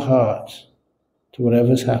door of your heart to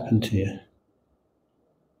whatever's happened to you.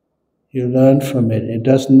 You learn from it. It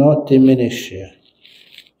does not diminish you.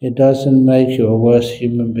 It doesn't make you a worse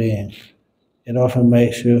human being. It often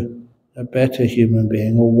makes you a better human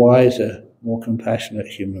being, a wiser, more compassionate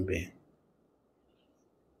human being.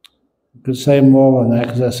 I could say more on that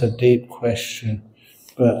because that's a deep question,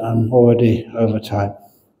 but I'm already over time.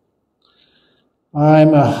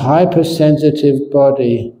 I'm a hypersensitive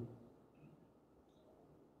body,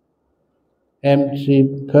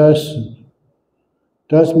 empty person.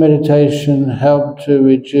 Does meditation help to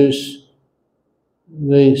reduce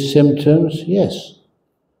the symptoms? Yes.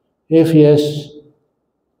 If yes,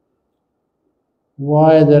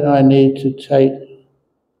 why that I need to take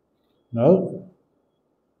note?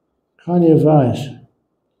 Kind of advice.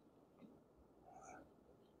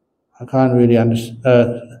 I can't really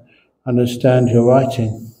understand your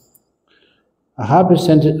writing. I'm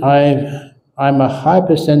a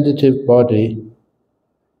hypersensitive body,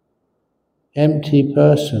 empty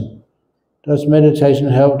person. Does meditation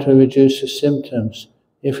help to reduce the symptoms?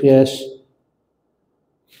 If yes,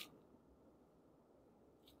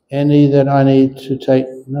 any that I need to take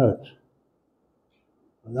note?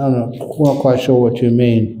 I'm not quite sure what you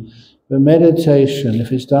mean. But meditation,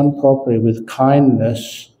 if it's done properly with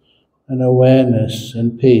kindness and awareness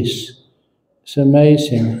and peace, it's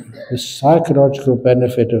amazing. The psychological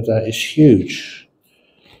benefit of that is huge.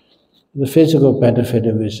 The physical benefit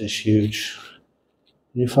of it is huge.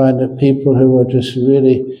 You find that people who are just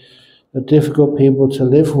really difficult people to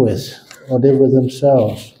live with or live with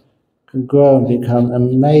themselves can grow and become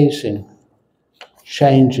amazing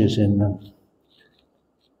changes in them.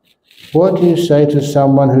 What do you say to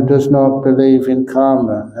someone who does not believe in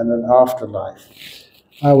karma and an afterlife?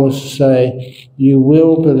 I will say, you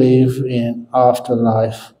will believe in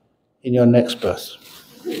afterlife in your next birth.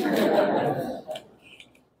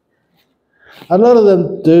 A lot of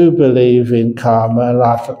them do believe in karma and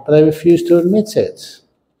afterlife, but they refuse to admit it.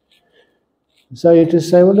 So you just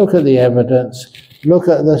say, well, look at the evidence, look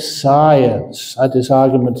at the science. I had this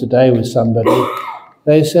argument today with somebody.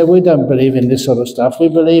 They said, we don't believe in this sort of stuff, we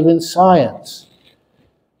believe in science.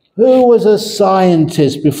 Who was a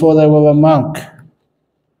scientist before they were a monk?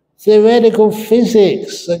 Theoretical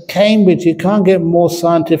physics at Cambridge, you can't get more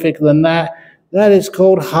scientific than that. That is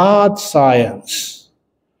called hard science.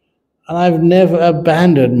 And I've never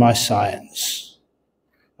abandoned my science.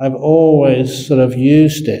 I've always sort of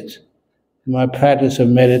used it in my practice of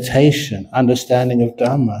meditation, understanding of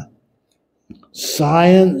Dhamma.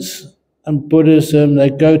 Science and Buddhism,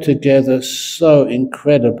 they go together so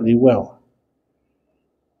incredibly well.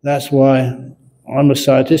 That's why I'm a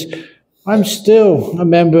scientist. I'm still a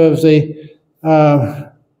member of the,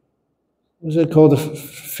 what's it called, the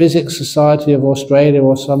Physics Society of Australia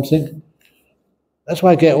or something. That's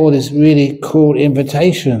why I get all these really cool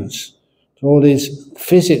invitations to all these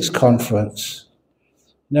physics conference.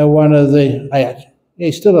 One of the,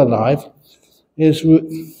 he's still alive, is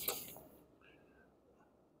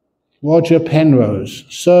Roger Penrose,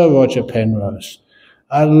 Sir Roger Penrose.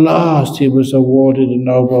 At last he was awarded a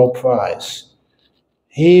Nobel Prize.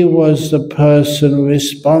 He was the person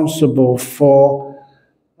responsible for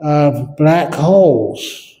black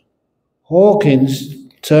holes. Hawkins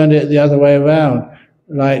turned it the other way around,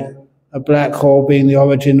 like a black hole being the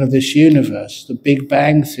origin of this universe, the Big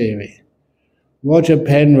Bang theory. Roger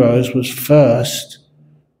Penrose was first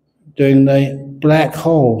doing the black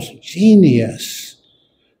holes. Genius.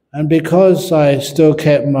 And because I still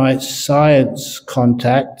kept my science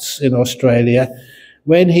contacts in Australia,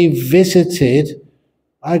 when he visited,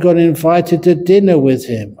 I got invited to dinner with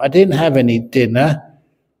him. I didn't have any dinner,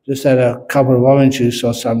 just had a couple of orange juice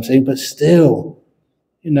or something, but still,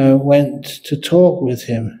 went to talk with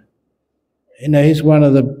him. He's one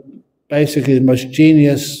of the, basically the most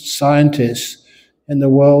genius scientists in the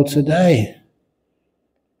world today.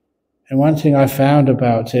 And one thing I found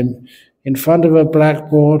about him, in front of a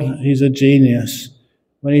blackboard, he's a genius.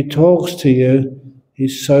 When he talks to you,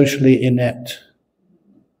 he's socially inept.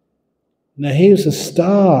 Now, he was a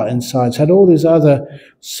star in science, had all these other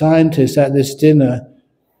scientists at this dinner,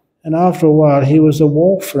 and after a while, he was a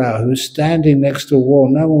wallflower who was standing next to a wall.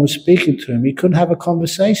 No one was speaking to him. He couldn't have a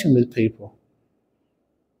conversation with people,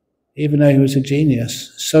 even though he was a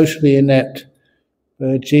genius, socially inept, but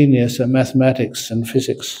a genius at mathematics and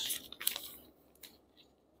physics.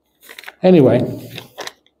 Anyway,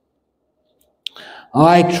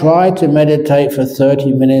 I try to meditate for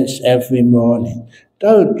 30 minutes every morning.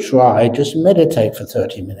 Don't try, just meditate for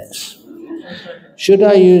 30 minutes. Should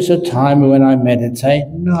I use a timer when I meditate?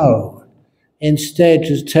 No. Instead,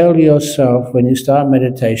 just tell yourself when you start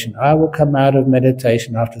meditation, I will come out of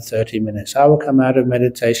meditation after 30 minutes. I will come out of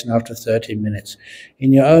meditation after 30 minutes.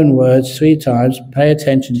 In your own words, 3 times, pay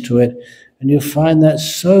attention to it, and you'll find that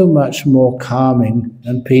so much more calming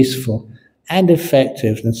and peaceful and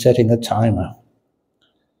effective than setting a timer.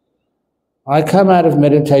 I come out of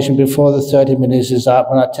meditation before the 30 minutes is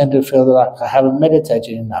up, and I tend to feel like I haven't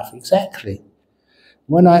meditated enough. Exactly.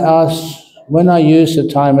 When I use the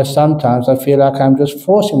timer, sometimes I feel like I'm just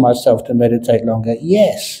forcing myself to meditate longer.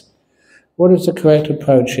 Yes. What is the correct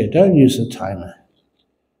approach here? Don't use the timer.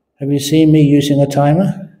 Have you seen me using a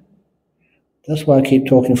timer? That's why I keep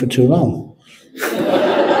talking for too long.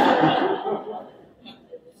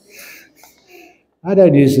 I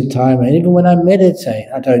don't use the timer. Even when I meditate,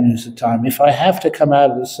 I don't use the timer. If I have to come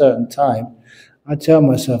out at a certain time, I tell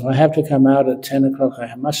myself, I have to come out at 10 o'clock,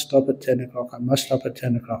 I must stop at 10 o'clock, I must stop at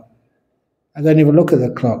 10 o'clock. I don't even look at the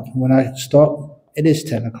clock. When I stop, it is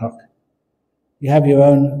 10 o'clock. You have your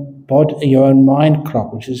own body, your own mind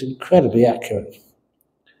clock, which is incredibly accurate.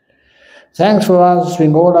 Thanks for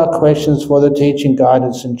answering all our questions for the teaching,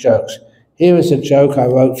 guidance, and jokes. Here is a joke I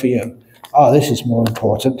wrote for you. Oh, this is more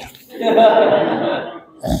important.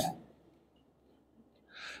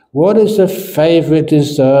 What is the favorite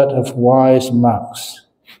dessert of wise monks?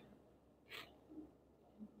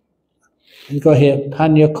 You've got here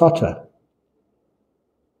panya cotta.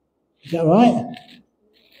 Is that right?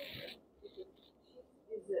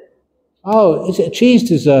 Oh, is it a cheese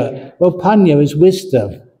dessert? Well, panya is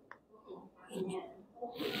wisdom.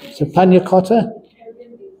 So panya cotta?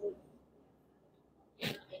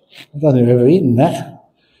 I don't think I've ever eaten that.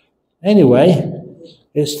 Anyway,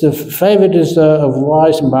 it's the favorite dessert of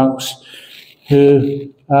wise monks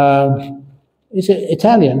who, is it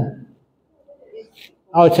Italian?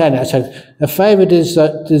 Oh, Italian. So the favorite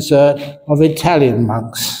dessert of Italian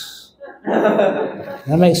monks.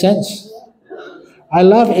 That makes sense? I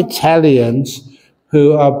love Italians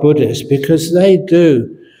who are Buddhist because they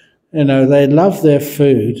do, they love their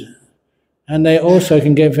food and they also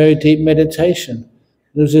can get very deep meditation.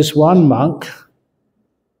 There's this one monk,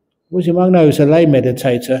 was he a monk? No, he was a lay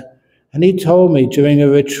meditator, and he told me during a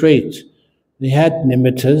retreat, he had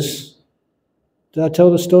nimittas. Did I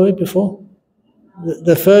tell the story before?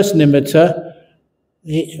 The first nimitta,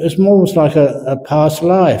 it was almost like a past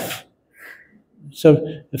life. So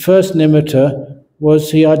the first nimitta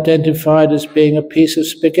was he identified as being a piece of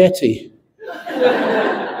spaghetti.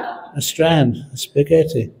 A strand of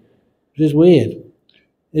spaghetti, which is weird.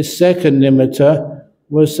 His second nimitta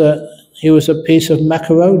was that he was a piece of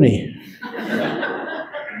macaroni.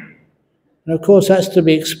 And of course that's to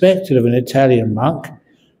be expected of an Italian monk.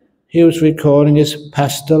 He was recalling his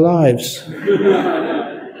past lives.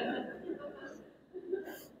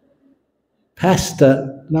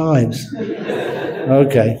 Pasta lives.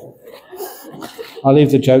 Okay. I'll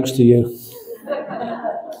leave the jokes to you.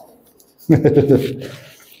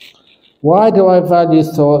 Why do I value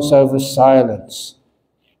thoughts over silence?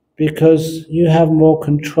 Because you have more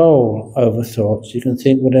control over thoughts. You can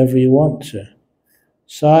think whatever you want to.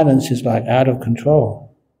 Silence is like out of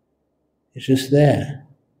control. It's just there.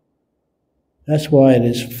 That's why it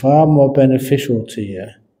is far more beneficial to you.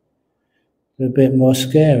 But a bit more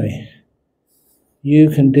scary.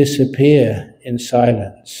 You can disappear in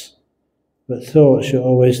silence. But thoughts, you're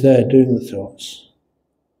always there doing the thoughts.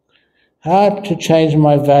 How to change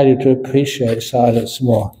my value to appreciate silence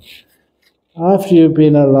more? After you've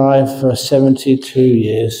been alive for 72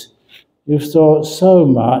 years, you've thought so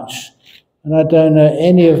much, and I don't know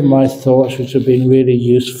any of my thoughts which have been really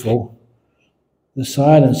useful. The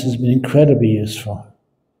silence has been incredibly useful.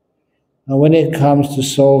 And when it comes to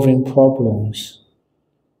solving problems,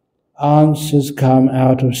 answers come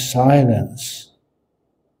out of silence,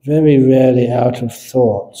 very rarely out of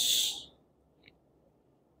thoughts.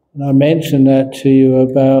 And I mentioned that to you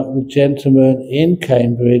about the gentleman in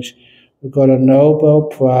Cambridge who got a Nobel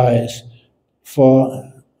Prize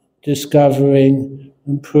for discovering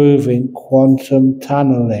and proving quantum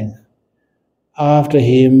tunneling after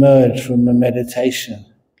he emerged from a meditation.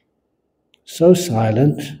 So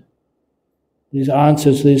silent, these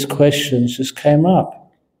answers to these questions just came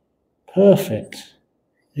up. Perfect.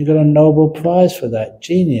 He got a Nobel Prize for that.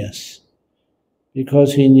 Genius.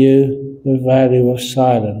 Because he knew the value of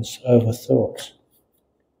silence over thought.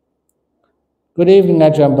 Good evening,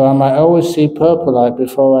 Ajahn Brahm. I always see purple light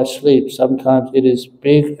before I sleep. Sometimes it is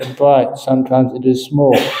big and bright, sometimes it is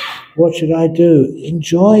small. What should I do?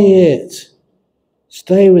 Enjoy it.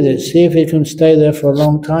 Stay with it. See if it can stay there for a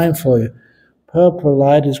long time for you. Purple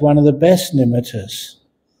light is one of the best nimittas.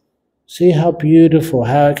 See how beautiful,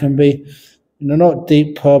 how it can be, not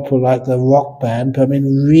deep purple like the rock band, but I mean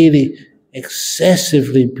really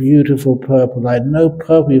excessively beautiful purple, like no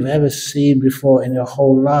purple you've ever seen before in your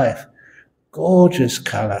whole life. Gorgeous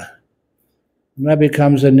color. And that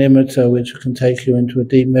becomes a nimitta which can take you into a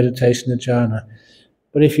deep meditation jhana.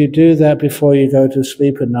 But if you do that before you go to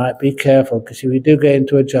sleep at night, be careful, because if you do get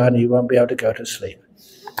into a jhana, you won't be able to go to sleep.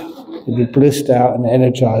 You'll be blissed out and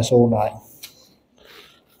energized all night.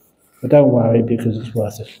 But don't worry, because it's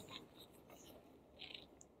worth it.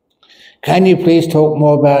 Can you please talk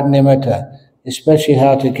more about nimitta, especially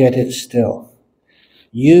how to get it still?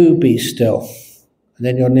 You be still, and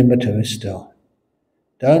then your nimitta is still.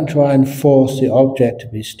 Don't try and force the object to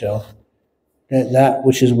be still. Let that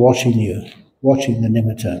which is watching you, watching the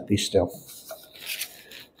nimitta, be still.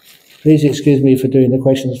 Please excuse me for doing the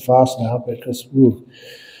questions fast now, because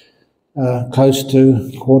close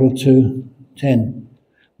to 9:45.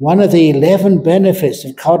 One of the 11 benefits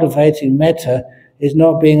of cultivating metta is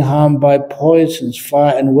not being harmed by poisons,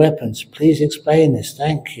 fire and weapons. Please explain this.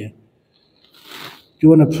 Thank you. Do you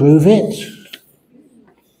want to prove it?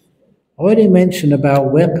 I already mentioned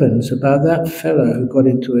about weapons, about that fellow who got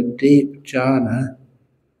into a deep jhana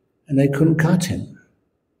and they couldn't cut him.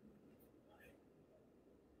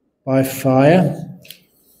 By fire.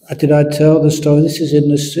 Did I tell the story? This is in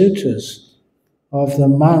the sutras of the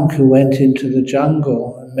monk who went into the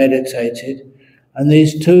jungle and meditated, and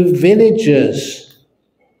these two villagers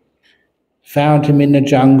found him in the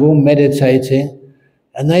jungle meditating,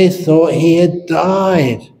 and they thought he had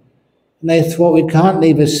died. And they thought, we can't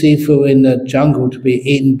leave a sifu in the jungle to be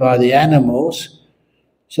eaten by the animals.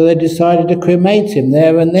 So they decided to cremate him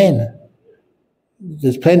there and then.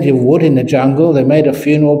 There's plenty of wood in the jungle. They made a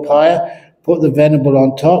funeral pyre, put the venerable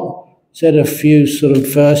on top, said a few sort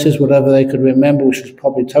of verses, whatever they could remember, which was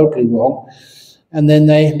probably totally wrong. And then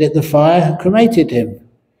they lit the fire and cremated him.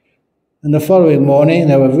 And the following morning,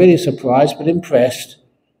 they were really surprised but impressed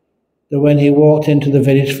that when he walked into the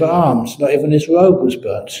village for alms, not even his robe was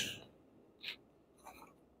burnt.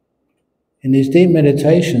 In these deep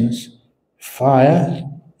meditations, fire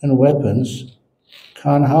and weapons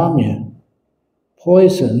can't harm you.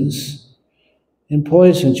 In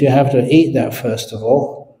poisons you have to eat that first of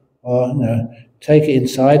all, or take it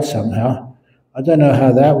inside somehow. I don't know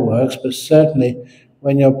how that works, but certainly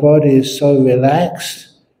when your body is so relaxed,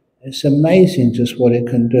 it's amazing just what it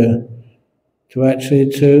can do to actually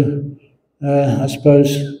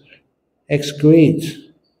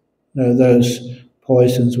excrete those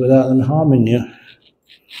poisons without them harming you.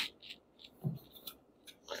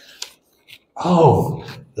 Oh,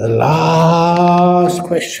 the last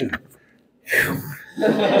question.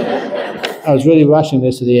 I was really rushing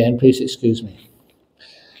this to the end, please excuse me.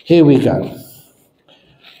 Here we go.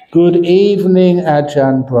 Good evening,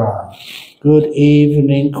 Ajahn Brahm. Good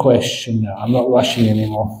evening question now. I'm not rushing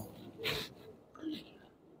anymore.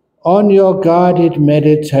 On your guided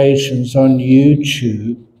meditations on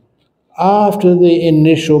YouTube, after the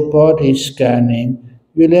initial body scanning,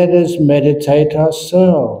 you let us meditate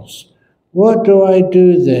ourselves. What do I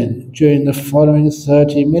do then during the following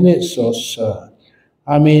 30 minutes or so?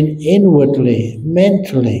 I mean inwardly,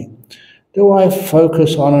 mentally. Do I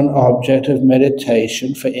focus on an object of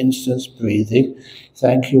meditation, for instance, breathing?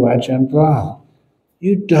 Thank you, Ajahn Brahm.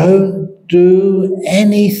 You don't do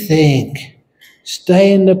anything.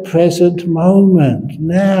 Stay in the present moment,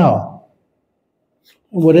 now.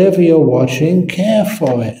 Whatever you're watching, care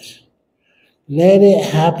for it. Let it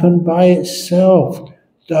happen by itself.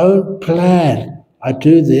 Don't plan. I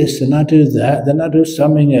do this, and I do that, then I do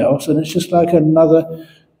something else, and it's just like another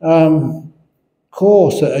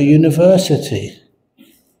course at a university.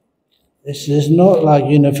 This is not like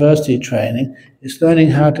university training. It's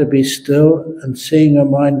learning how to be still and seeing your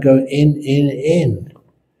mind go in.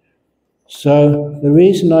 So the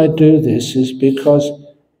reason I do this is because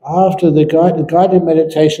after the guided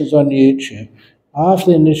meditations on YouTube,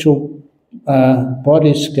 after the initial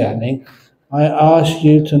body scanning, I ask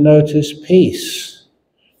you to notice peace.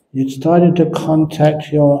 You're starting to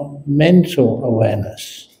contact your mental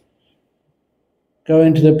awareness. Go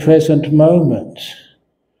into the present moment.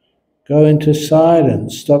 Go into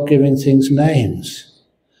silence. Stop giving things names.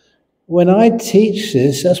 When I teach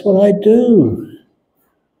this, that's what I do.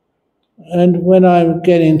 And when I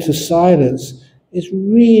get into silence, it's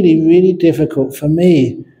really, really difficult for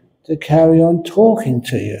me to carry on talking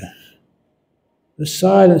to you. The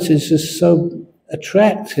silence is just so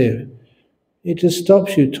attractive. It just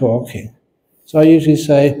stops you talking. So I usually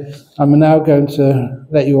say, I'm now going to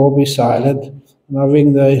let you all be silent, and I'll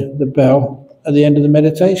ring the bell at the end of the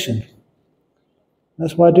meditation.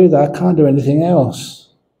 That's why I do that. I can't do anything else.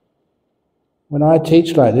 When I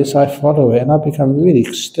teach like this, I follow it, and I become really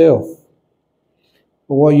still.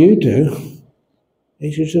 But what you do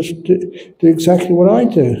is you just do exactly what I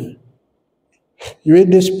do. You're in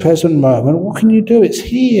this present moment. What can you do? It's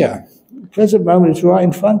here. The present moment is right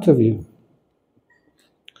in front of you.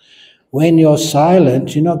 When you're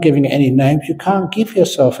silent, you're not giving it any names. You can't give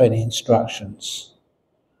yourself any instructions.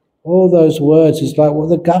 All those words is like what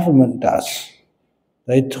the government does.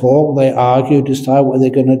 They talk, they argue, decide what they're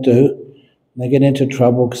going to do. And they get into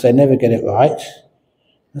trouble because they never get it right.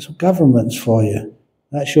 That's what government's for you.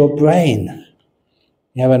 That's your brain.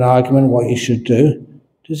 You have an argument what you should do.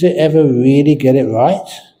 Does it ever really get it right?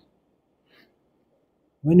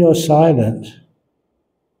 When you're silent,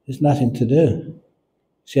 there's nothing to do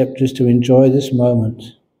except just to enjoy this moment.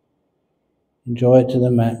 Enjoy it to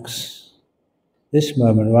the max. This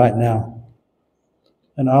moment right now.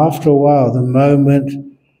 And after a while, the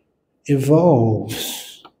moment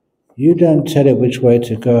evolves. You don't tell it which way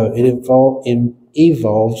to go. It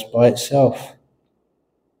evolves by itself.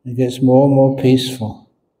 It gets more and more peaceful.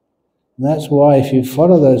 And that's why if you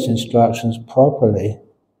follow those instructions properly,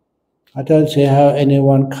 I don't see how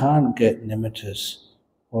anyone can't get nimittas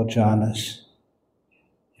or jhanas.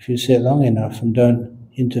 If you sit long enough and don't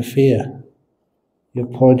interfere, you're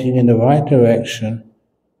pointing in the right direction,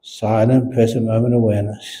 silent, present moment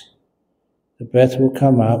awareness. The breath will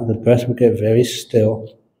come up, the breath will get very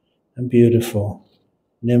still and beautiful.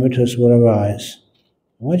 Nimittas will arise.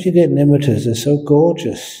 And once you get nimittas, they're so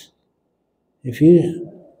gorgeous. If you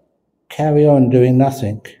carry on doing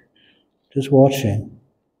nothing, just watching,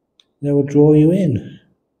 they will draw you in.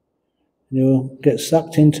 You'll get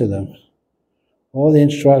sucked into them. All the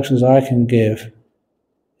instructions I can give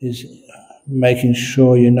is making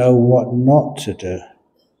sure you know what not to do.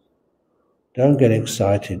 Don't get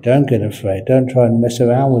excited, don't get afraid, don't try and mess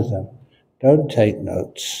around with them. Don't take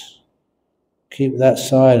notes. Keep that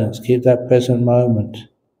silence, keep that present moment.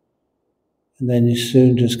 And then you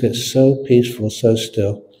soon just get so peaceful, so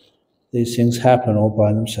still. These things happen all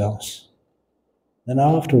by themselves. Then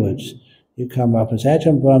afterwards, you come up and say,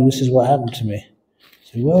 Ajahn Brahm, this is what happened to me.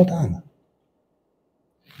 Say, well done.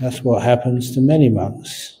 That's what happens to many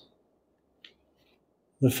monks.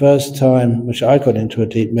 The first time which I got into a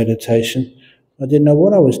deep meditation, I didn't know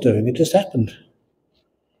what I was doing. It just happened.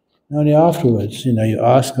 And only afterwards, you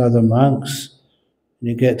ask other monks, and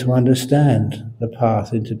you get to understand the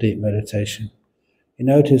path into deep meditation. You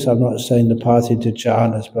notice I'm not saying the path into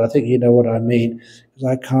jhanas, but I think you know what I mean,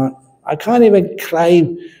 because I can't even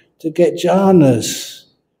claim to get jhanas.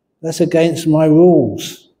 That's against my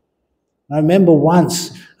rules. I remember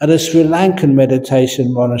once at a Sri Lankan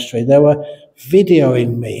meditation monastery, they were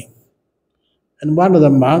videoing me. And one of the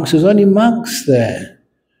monks, there's only monks there,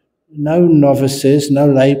 no novices, no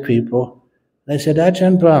lay people. They said,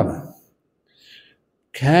 Ajahn Brahm,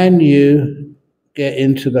 can you get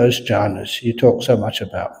into those jhanas you talk so much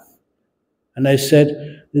about? And they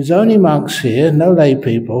said, there's only monks here, no lay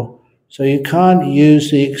people, so you can't use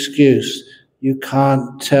the excuse, you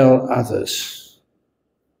can't tell others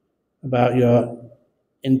about your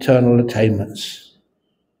internal attainments.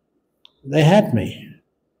 They had me.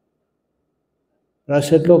 But I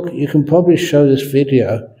said, look, you can probably show this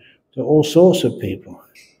video to all sorts of people.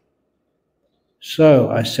 So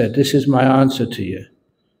I said, this is my answer to you.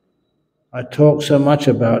 I talk so much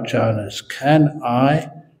about jhanas. Can I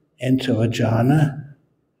enter a jhana?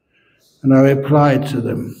 And I replied to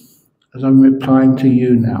them, as I'm replying to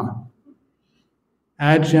you now.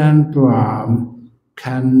 Ajahn Brahm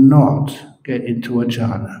cannot get into a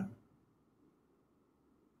jhana.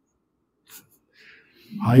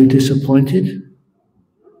 Are you disappointed?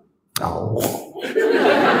 No.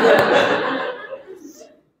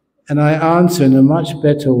 And I answer in a much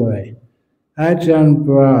better way. Ajahn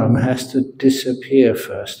Brahm has to disappear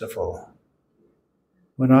first of all.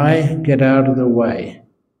 When I get out of the way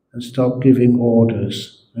and stop giving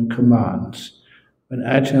orders and commands, when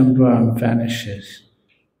Ajahn Brahm vanishes,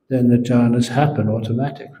 then the jhanas happen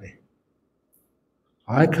automatically.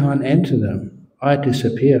 I can't enter them. I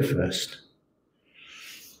disappear first.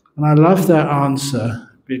 And I love that answer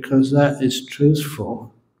because that is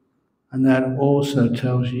truthful, and that also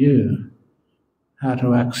tells you how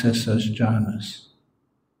to access those jhanas.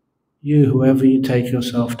 You, whoever you take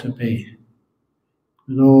yourself to be,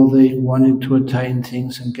 with all the wanting to attain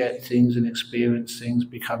things and get things and experience things,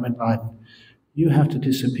 become enlightened, you have to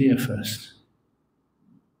disappear first.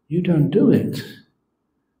 You don't do it.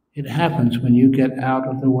 It happens when you get out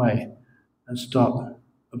of the way and stop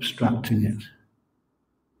obstructing it.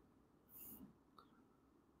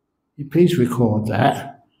 You please record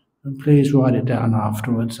that and please write it down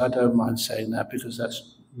afterwards. I don't mind saying that because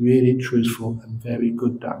that's really truthful and very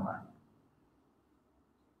good Dhamma.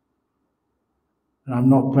 And I'm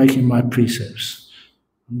not breaking my precepts.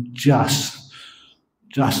 I'm just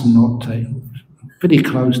not taking, pretty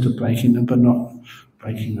close to breaking them, but not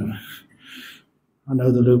breaking them. I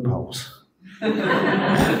know the loopholes. You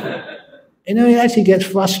know, it actually gets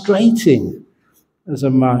frustrating as a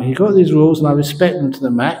monk. You've got these rules and I respect them to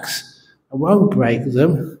the max. I won't break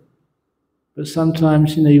them. But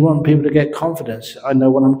sometimes, you want people to get confidence. I know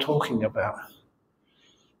what I'm talking about.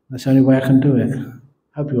 That's the only way I can do it.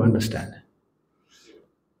 Hope you understand.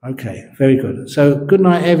 Okay, very good. So, good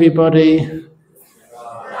night, everybody.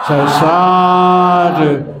 So,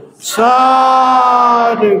 sadhu,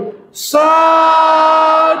 sadhu, sadhu.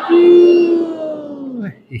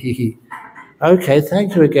 Okay,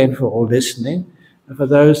 thank you again for all listening. And for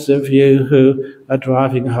those of you who are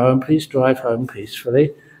driving home, please drive home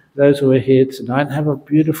peacefully. Those who are here tonight, have a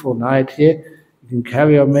beautiful night here. You can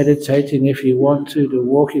carry on meditating if you want to, do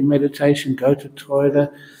walking meditation, go to the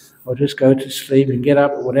toilet, or just go to sleep and get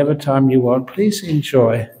up at whatever time you want. Please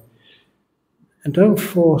enjoy. And don't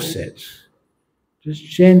force it. Just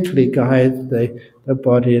gently guide the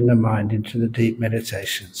body and the mind into the deep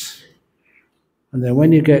meditations. And then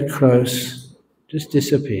when you get close, just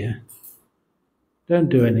disappear. Don't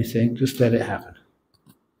do anything, just let it happen.